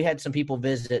 We had some people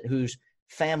visit whose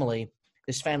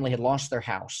this family had lost their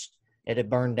house. It had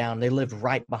burned down. They lived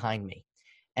right behind me.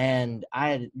 And I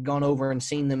had gone over and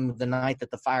seen them the night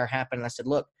that the fire happened. And I said,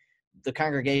 look, the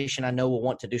congregation I know will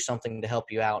want to do something to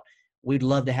help you out. We'd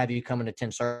love to have you come and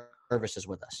attend services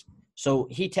with us. So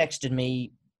he texted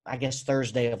me, I guess,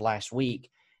 Thursday of last week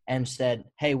and said,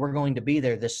 hey, we're going to be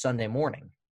there this Sunday morning.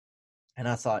 And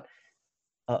I thought,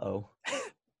 uh-oh,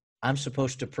 I'm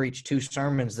supposed to preach 2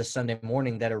 sermons this Sunday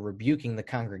morning that are rebuking the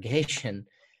congregation.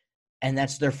 And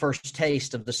that's their first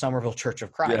taste of the Somerville Church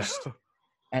of Christ. Yeah.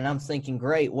 And I'm thinking,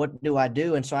 great, what do I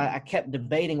do? And so I kept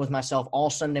debating with myself all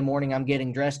Sunday morning. I'm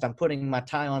getting dressed. I'm putting my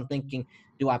tie on thinking,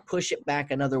 do I push it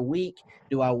back another week?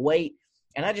 Do I wait?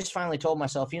 And I just finally told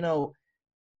myself,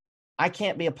 I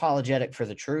can't be apologetic for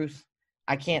the truth.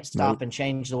 I can't stop and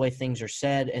change the way things are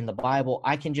said in the Bible.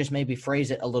 I can just maybe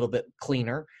phrase it a little bit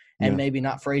cleaner and maybe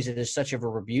not phrase it as such of a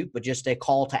rebuke, but just a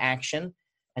call to action.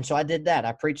 And so I did that.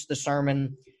 I preached the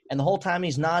sermon. And the whole time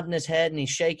he's nodding his head and he's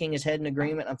shaking his head in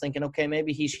agreement. I'm thinking, okay,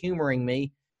 maybe he's humoring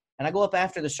me. And I go up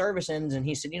after the service ends and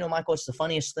he said, Michael, it's the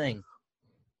funniest thing.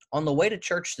 On the way to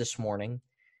church this morning,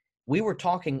 we were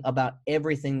talking about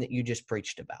everything that you just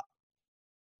preached about.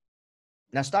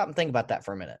 Now stop and think about that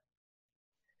for a minute.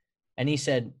 And he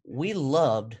said, we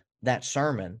loved that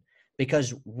sermon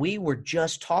because we were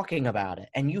just talking about it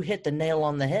and you hit the nail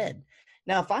on the head.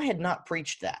 Now, if I had not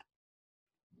preached that,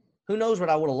 who knows what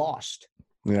I would have lost?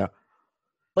 Yeah.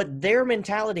 But their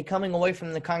mentality coming away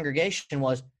from the congregation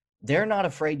was they're not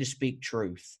afraid to speak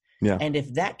truth. Yeah. And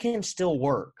if that can still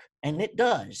work, and it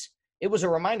does, it was a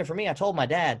reminder for me. I told my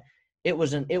dad, it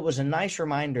was a nice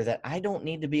reminder that I don't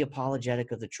need to be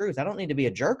apologetic of the truth. I don't need to be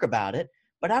a jerk about it,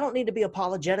 but I don't need to be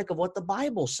apologetic of what the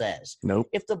Bible says. Nope.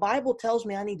 If the Bible tells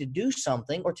me I need to do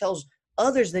something or tells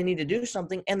others they need to do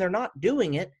something and they're not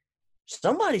doing it,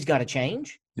 somebody's got to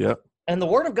change. Yep. And the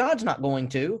Word of God's not going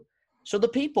to. So the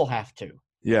people have to.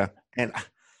 Yeah. And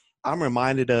I'm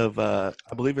reminded of, I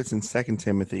believe it's in 2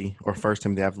 Timothy or 1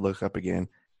 Timothy. I have to look up again.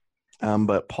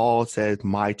 But Paul says,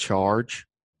 my charge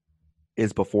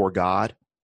is before God.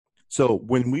 So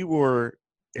when we were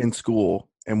in school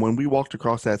and when we walked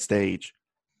across that stage,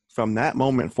 from that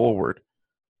moment forward,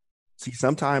 see,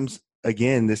 sometimes,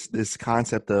 again, this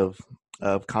concept of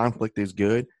conflict is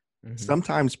good. Mm-hmm.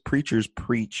 Sometimes preachers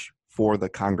preach for the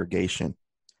congregation.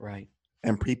 Right.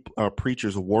 And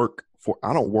preachers work for,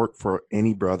 I don't work for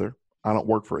any brother. I don't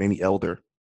work for any elder.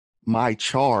 My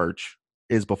charge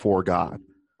is before God.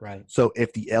 Right. So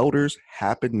if the elders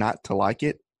happen not to like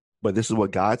it, but this is what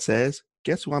God says,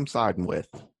 guess who I'm siding with?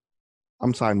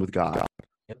 I'm siding with God.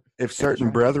 Yep. If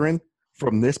certain brethren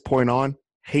from this point on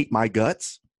hate my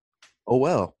guts, oh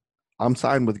well, I'm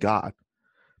siding with God.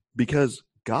 Because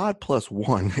God plus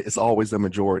one is always the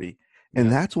majority.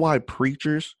 And that's why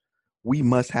preachers, we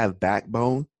must have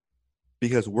backbone,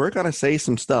 because we're going to say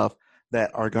some stuff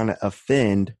that are going to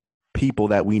offend people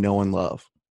that we know and love.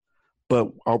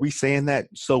 But are we saying that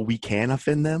so we can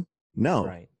offend them? No.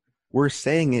 Right. We're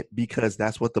saying it because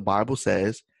that's what the Bible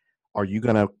says. Are you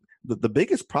going to – the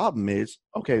biggest problem is,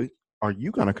 okay, are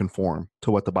you going to conform to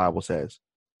what the Bible says?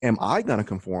 Am I going to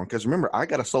conform? Because remember, I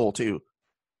got a soul too.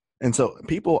 And so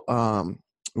people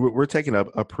we're taking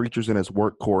a Preachers in His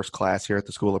Work course class here at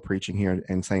the School of Preaching here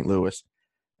in St. Louis.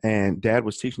 And Dad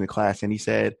was teaching the class, and he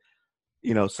said,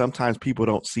 sometimes people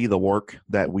don't see the work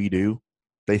that we do.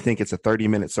 They think it's a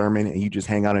 30-minute sermon, and you just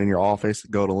hang out in your office,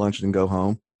 go to lunch, and go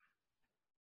home.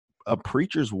 A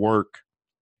preacher's work,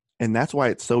 and that's why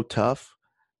it's so tough,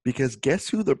 because guess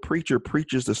who the preacher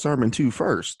preaches the sermon to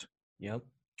first? Yep.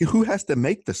 Who has to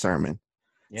make the sermon?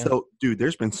 Yep. So, dude,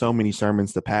 there's been so many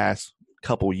sermons the past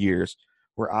couple years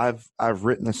where I've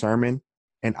written a sermon,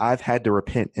 and I've had to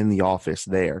repent in the office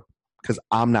there because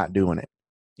I'm not doing it.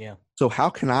 Yeah. So how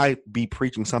can I be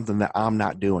preaching something that I'm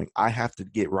not doing? I have to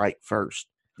get right first.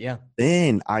 Yeah.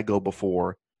 Then I go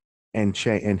before and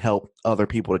help other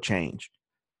people to change.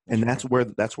 And that's where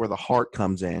the heart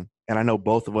comes in. And I know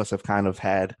both of us have kind of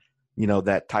had,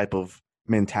 that type of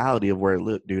mentality of where,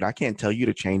 look, dude, I can't tell you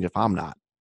to change if I'm not.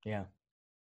 Yeah.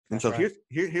 And so right.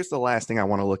 here's the last thing I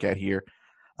want to look at here.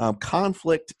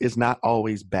 Conflict is not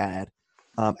always bad.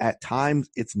 At times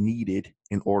it's needed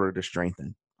in order to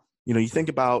strengthen. You think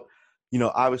about,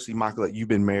 obviously, Michael, you've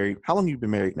been married. How long have you been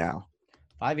married now?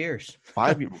 5 years.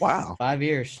 5 years. Wow. 5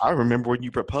 years. I remember when you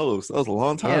proposed. That was a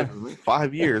long time. Yeah.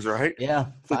 5 years, right? Yeah.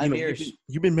 5 years.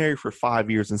 You've been married for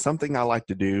 5 years. And something I like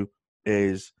to do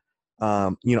is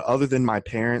Other than my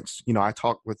parents, I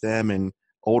talk with them and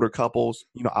older couples,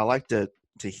 I like to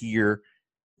hear,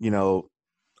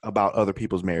 about other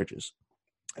people's marriages.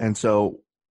 And so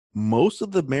most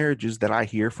of the marriages that I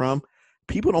hear from,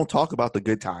 people don't talk about the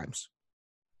good times.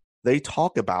 They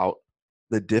talk about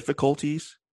the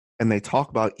difficulties, and they talk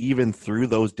about even through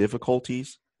those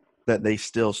difficulties that they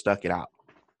still stuck it out.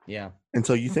 Yeah. And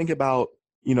so you think about,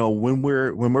 when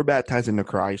we're baptized into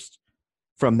Christ,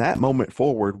 from that moment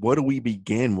forward, what do we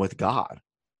begin with God?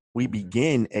 We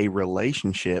begin a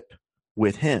relationship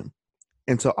with him.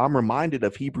 And so I'm reminded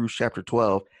of Hebrews chapter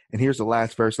 12, and here's the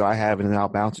last verse that I have, and then I'll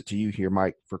bounce it to you here,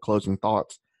 Mike, for closing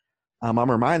thoughts. I'm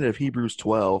reminded of Hebrews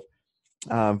 12,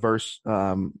 verse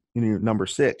number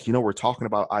 6. We're talking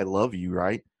about I love you,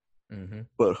 right? Mm-hmm.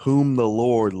 But whom the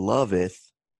Lord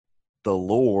loveth, the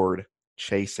Lord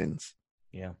chastens.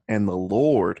 Yeah. And the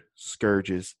Lord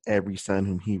scourges every son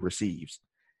whom he receives.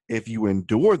 If you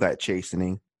endure that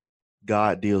chastening,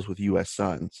 God deals with you as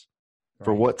sons. Right.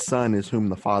 For what son is whom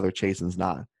the Father chastens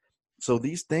not? So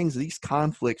these things, these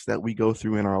conflicts that we go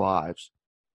through in our lives,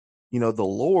 the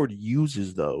Lord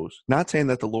uses those. Not saying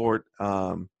that the Lord,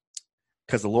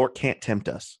 because the Lord can't tempt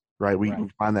us, right? We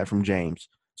find that from James.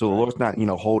 So the Lord's not,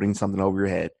 holding something over your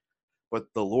head. But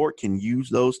the Lord can use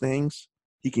those things.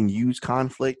 He can use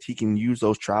conflict. He can use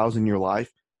those trials in your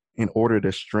life in order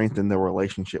to strengthen the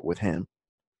relationship with him.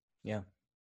 Yeah.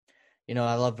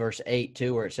 I love verse 8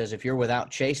 too, where it says, if you're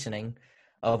without chastening,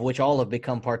 of which all have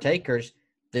become partakers,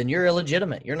 then you're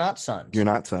illegitimate. You're not sons. You're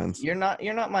not sons. You're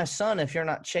not my son if you're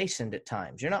not chastened at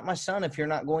times. You're not my son if you're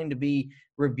not going to be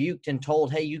rebuked and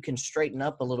told, hey, you can straighten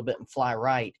up a little bit and fly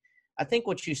right. I think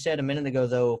what you said a minute ago,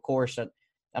 though, of course,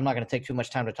 I'm not going to take too much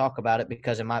time to talk about it,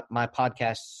 because in my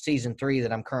podcast, season 3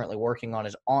 that I'm currently working on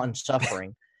is on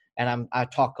suffering. And I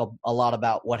talk a lot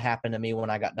about what happened to me when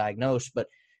I got diagnosed. But,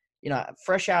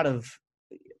 fresh out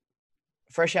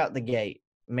the gate,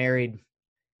 married,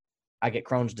 I get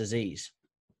Crohn's disease.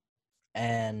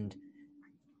 And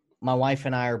my wife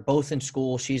and I are both in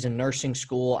school. She's in nursing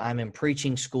school. I'm in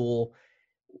preaching school.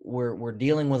 We're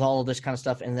dealing with all of this kind of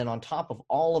stuff. And then on top of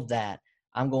all of that,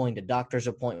 I'm going to doctor's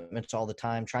appointments all the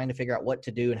time, trying to figure out what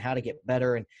to do and how to get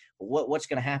better and what's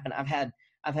going to happen. I've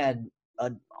had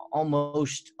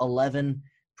almost 11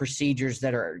 procedures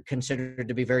that are considered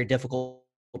to be very difficult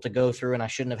to go through, and I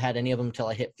shouldn't have had any of them until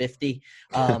I hit 50.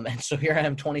 And so here I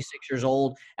am, 26 years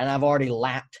old, and I've already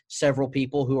lapped several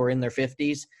people who are in their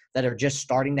 50s that are just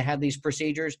starting to have these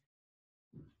procedures,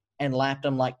 and lapped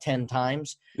them like 10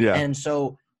 times. Yeah. And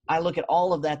so I look at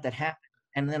all of that happened,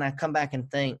 and then I come back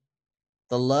and think,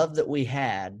 the love that we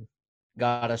had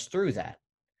got us through that.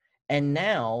 And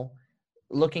now,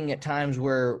 looking at times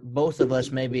where both of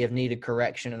us maybe have needed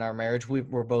correction in our marriage,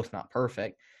 we're both not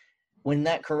perfect. When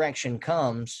that correction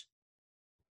comes,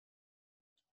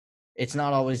 it's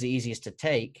not always the easiest to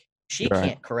take. She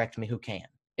can't correct me. Who can?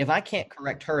 If I can't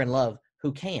correct her in love,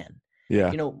 who can?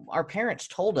 Yeah. Our parents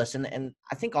told us, and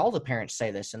I think all the parents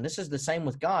say this, and this is the same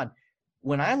with God.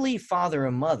 When I leave father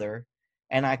and mother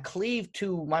and I cleave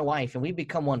to my wife and we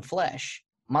become one flesh,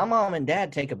 my mom and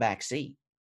dad take a back seat.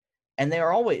 And they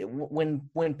are always,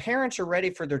 when parents are ready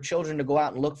for their children to go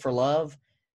out and look for love,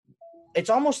 it's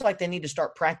almost like they need to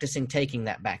start practicing taking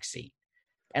that back seat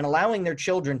and allowing their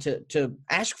children to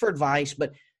ask for advice.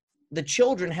 But the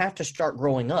children have to start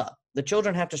growing up. The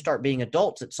children have to start being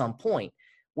adults at some point.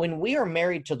 When we are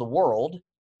married to the world,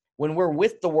 when we're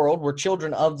with the world, we're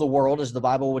children of the world, as the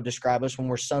Bible would describe us, when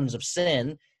we're sons of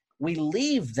sin, we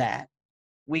leave that.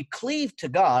 We cleave to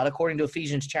God, according to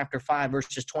Ephesians chapter 5,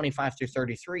 verses 25 through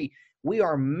 33. We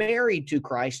are married to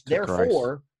Christ.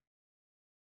 Therefore,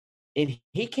 if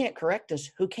he can't correct us,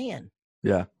 who can?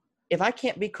 Yeah. If I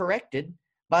can't be corrected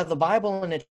by the Bible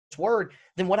and its word,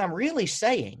 then what I'm really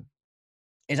saying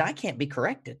is I can't be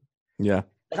corrected. Yeah.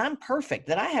 That I'm perfect,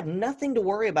 that I have nothing to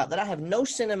worry about, that I have no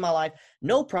sin in my life,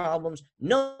 no problems,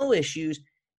 no issues.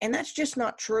 And that's just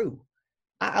not true.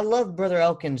 I love Brother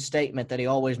Elkin's statement that he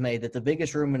always made, that the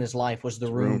biggest room in his life was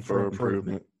the room for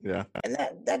improvement. Yeah. And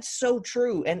that's so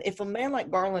true. And if a man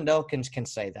like Garland Elkins can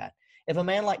say that, if a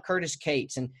man like Curtis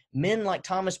Cates and men like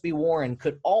Thomas B. Warren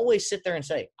could always sit there and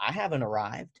say, I haven't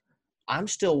arrived, I'm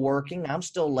still working, I'm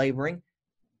still laboring,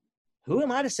 who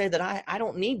am I to say that I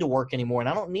don't need to work anymore, and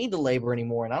I don't need to labor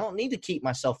anymore, and I don't need to keep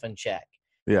myself in check?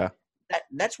 Yeah.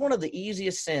 That's one of the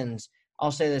easiest sins.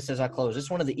 I'll say this as I close.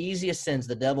 It's one of the easiest sins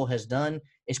the devil has done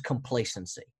is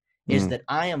complacency, is that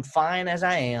I am fine as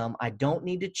I am. I don't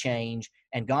need to change,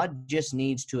 and God just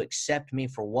needs to accept me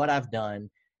for what I've done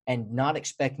and not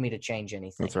expect me to change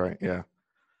anything. That's right, yeah.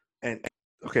 And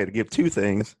okay, to give two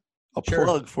things, a Sure.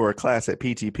 plug for a class at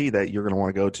PTP that you're going to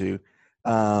want to go to.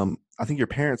 I think your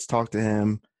parents talked to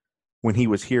him when he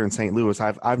was here in St. Louis.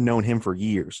 I've known him for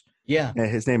years. Yeah. And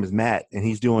his name is Matt, and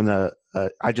he's doing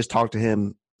I just talked to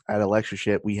him at a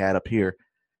lectureship we had up here,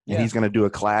 and Yeah. he's going to do a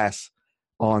class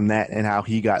on that and how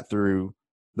he got through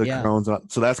the Yeah.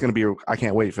 Crohn's. So that's going to be, I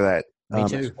can't wait for that. Me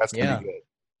too. That's going to Yeah. be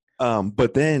good.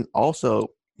 But then also,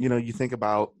 you think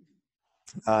about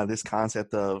this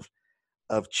concept of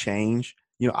change.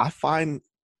 I find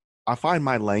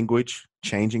my language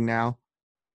changing now.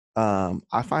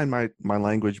 I find my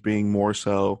language being more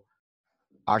so,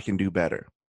 I can do better,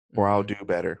 or I'll do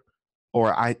better,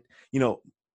 or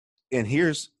and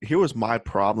here was my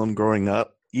problem growing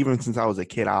up. Even since I was a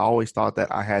kid, I always thought that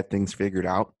I had things figured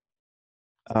out,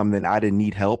 that I didn't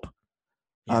need help,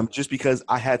 just because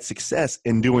I had success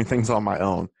in doing things on my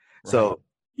own. Right. So,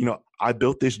 I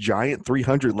built this giant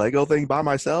 300 Lego thing by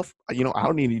myself. I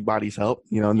don't need anybody's help,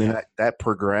 and then that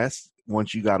progressed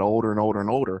once you got older and older and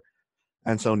older.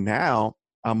 And so now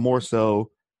I'm more so,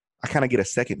 I kind of get a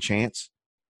second chance,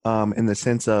 in the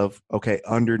sense of, okay,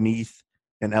 underneath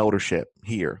an eldership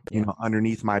here,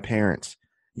 underneath my parents,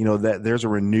 that there's a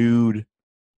renewed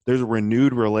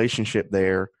relationship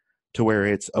there, to where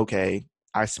it's okay.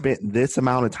 I spent this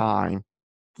amount of time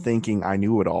thinking I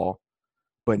knew it all,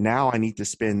 but now I need to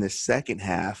spend this second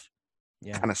half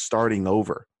kind of starting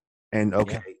over. And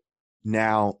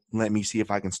now let me see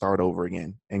if I can start over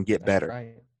again and get better.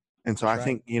 Right. And so I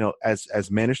think,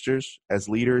 as ministers, as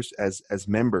leaders, as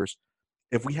members,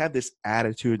 if we have this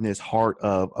attitude and this heart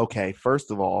of, okay,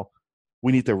 first of all,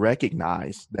 we need to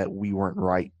recognize that we weren't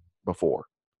right before.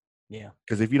 Yeah.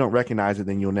 Because if you don't recognize it,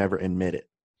 then you'll never admit it.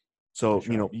 So,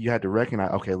 you had to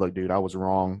recognize, okay, look, dude, I was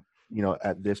wrong,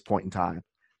 at this point in time.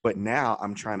 But now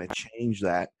I'm trying to change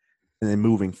that. And then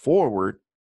moving forward,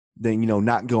 then,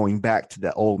 not going back to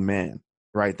the old man,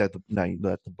 right? That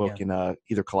the book in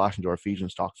either Colossians or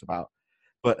Ephesians talks about.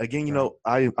 But again,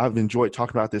 I've enjoyed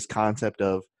talking about this concept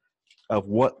of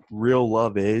what real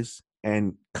love is,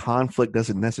 and conflict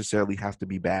doesn't necessarily have to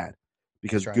be bad,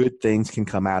 because good things can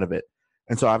come out of it.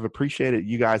 And so I've appreciated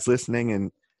you guys listening,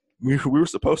 and we were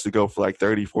supposed to go for like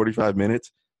 30, 45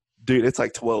 minutes. Dude, it's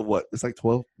like 12, it's like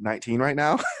 12:19 right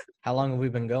now. How long have we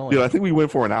been going? Dude, I think we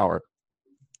went for an hour.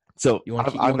 So you want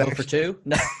to go for two?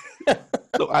 No.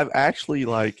 So I've actually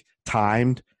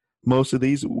timed most of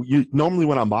these. Normally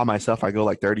when I'm by myself, I go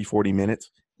like 30, 40 minutes.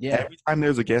 Yeah. Every time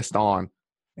there's a guest on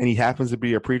and he happens to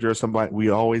be a preacher or somebody, we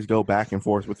always go back and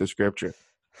forth with the scripture.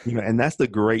 And that's the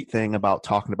great thing about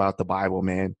talking about the Bible,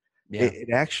 man. Yeah. It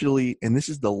actually, and this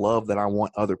is the love that I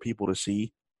want other people to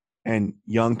see, and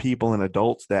young people and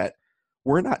adults, that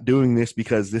we're not doing this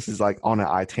because this is like on an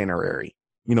itinerary.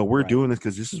 We're doing this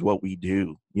because this is what we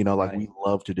do. We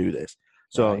love to do this.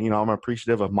 So, I'm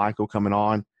appreciative of Michael coming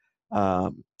on.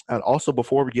 And also,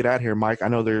 before we get out here, Mike, I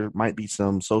know there might be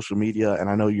some social media, and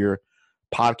I know your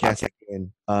podcast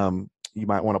again. You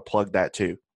might want to plug that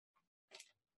too.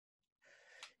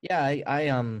 Yeah,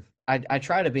 I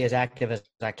try to be as active as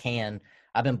I can.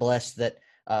 I've been blessed that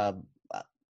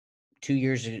 2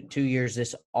 years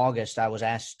this August, I was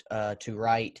asked to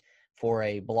write for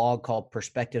a blog called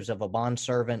Perspectives of a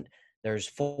Bondservant. There's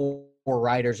 4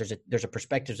 writers. There's a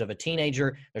perspectives of a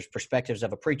teenager, there's perspectives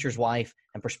of a preacher's wife,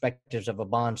 and perspectives of a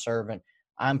bondservant.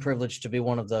 I'm privileged to be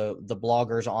one of the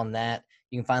bloggers on that.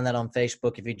 You can find that on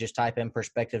Facebook if you just type in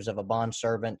Perspectives of a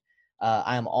Bondservant.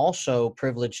 I am also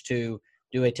privileged to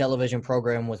do a television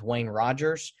program with Wayne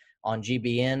Rogers on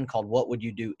GBN called What Would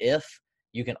You Do If?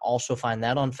 You can also find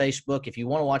that on Facebook. If you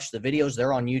want to watch the videos,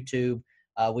 they're on YouTube.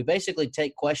 We basically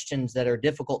take questions that are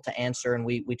difficult to answer, and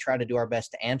we try to do our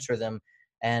best to answer them.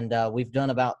 And we've done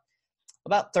about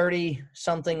 30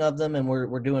 something of them, and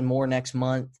we're doing more next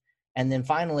month. And then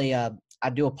finally, I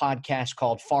do a podcast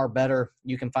called Far Better.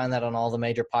 You can find that on all the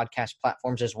major podcast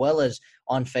platforms as well as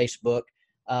on Facebook.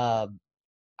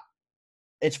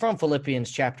 It's from Philippians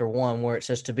chapter 1, where it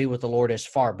says to be with the Lord is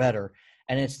far better.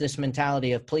 And it's this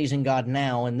mentality of pleasing God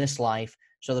now in this life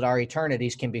so that our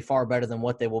eternities can be far better than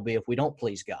what they will be if we don't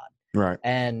please God. Right.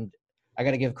 And I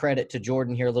got to give credit to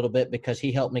Jordan here a little bit, because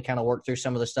he helped me kind of work through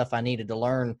some of the stuff I needed to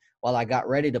learn while I got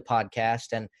ready to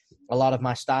podcast. And a lot of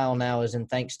my style now is in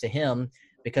thanks to him,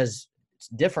 because it's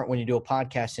different when you do a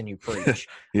podcast and you preach.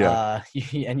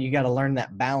 And you got to learn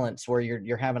that balance where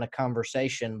you're having a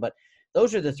conversation. But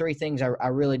those are the 3 things I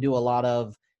really do a lot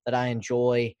of that I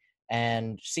enjoy.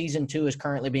 And season 2 is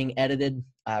currently being edited.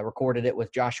 I recorded it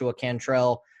with Joshua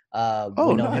Cantrell. We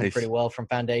know him pretty well from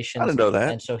Foundations. I didn't know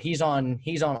that. And so he's on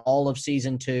all of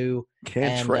season 2.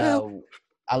 Cantrell. And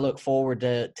I look forward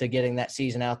to getting that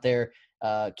season out there.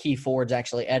 Key Ford's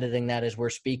actually editing that as we're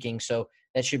speaking, so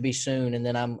that should be soon. And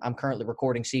then I'm currently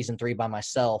recording season 3 by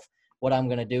myself. what I'm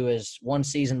going to do is one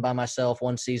season by myself,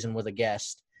 one season with a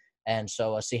guest. And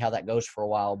so see how that goes for a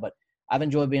while. But I've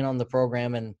enjoyed being on the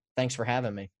program, and thanks for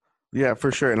having me. Yeah,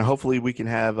 for sure. And hopefully we can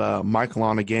have Michael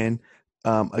on again.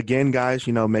 Again, guys,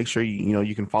 make sure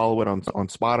you can follow it on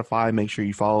Spotify. Make sure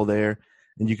you follow there,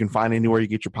 and you can find it anywhere you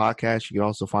get your podcast. You can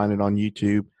also find it on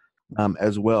YouTube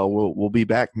as well. We'll be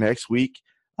back next week.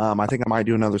 I think I might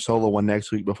do another solo one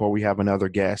next week before we have another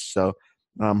guest. So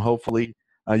hopefully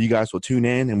you guys will tune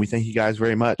in, and we thank you guys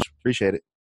very much. Appreciate it.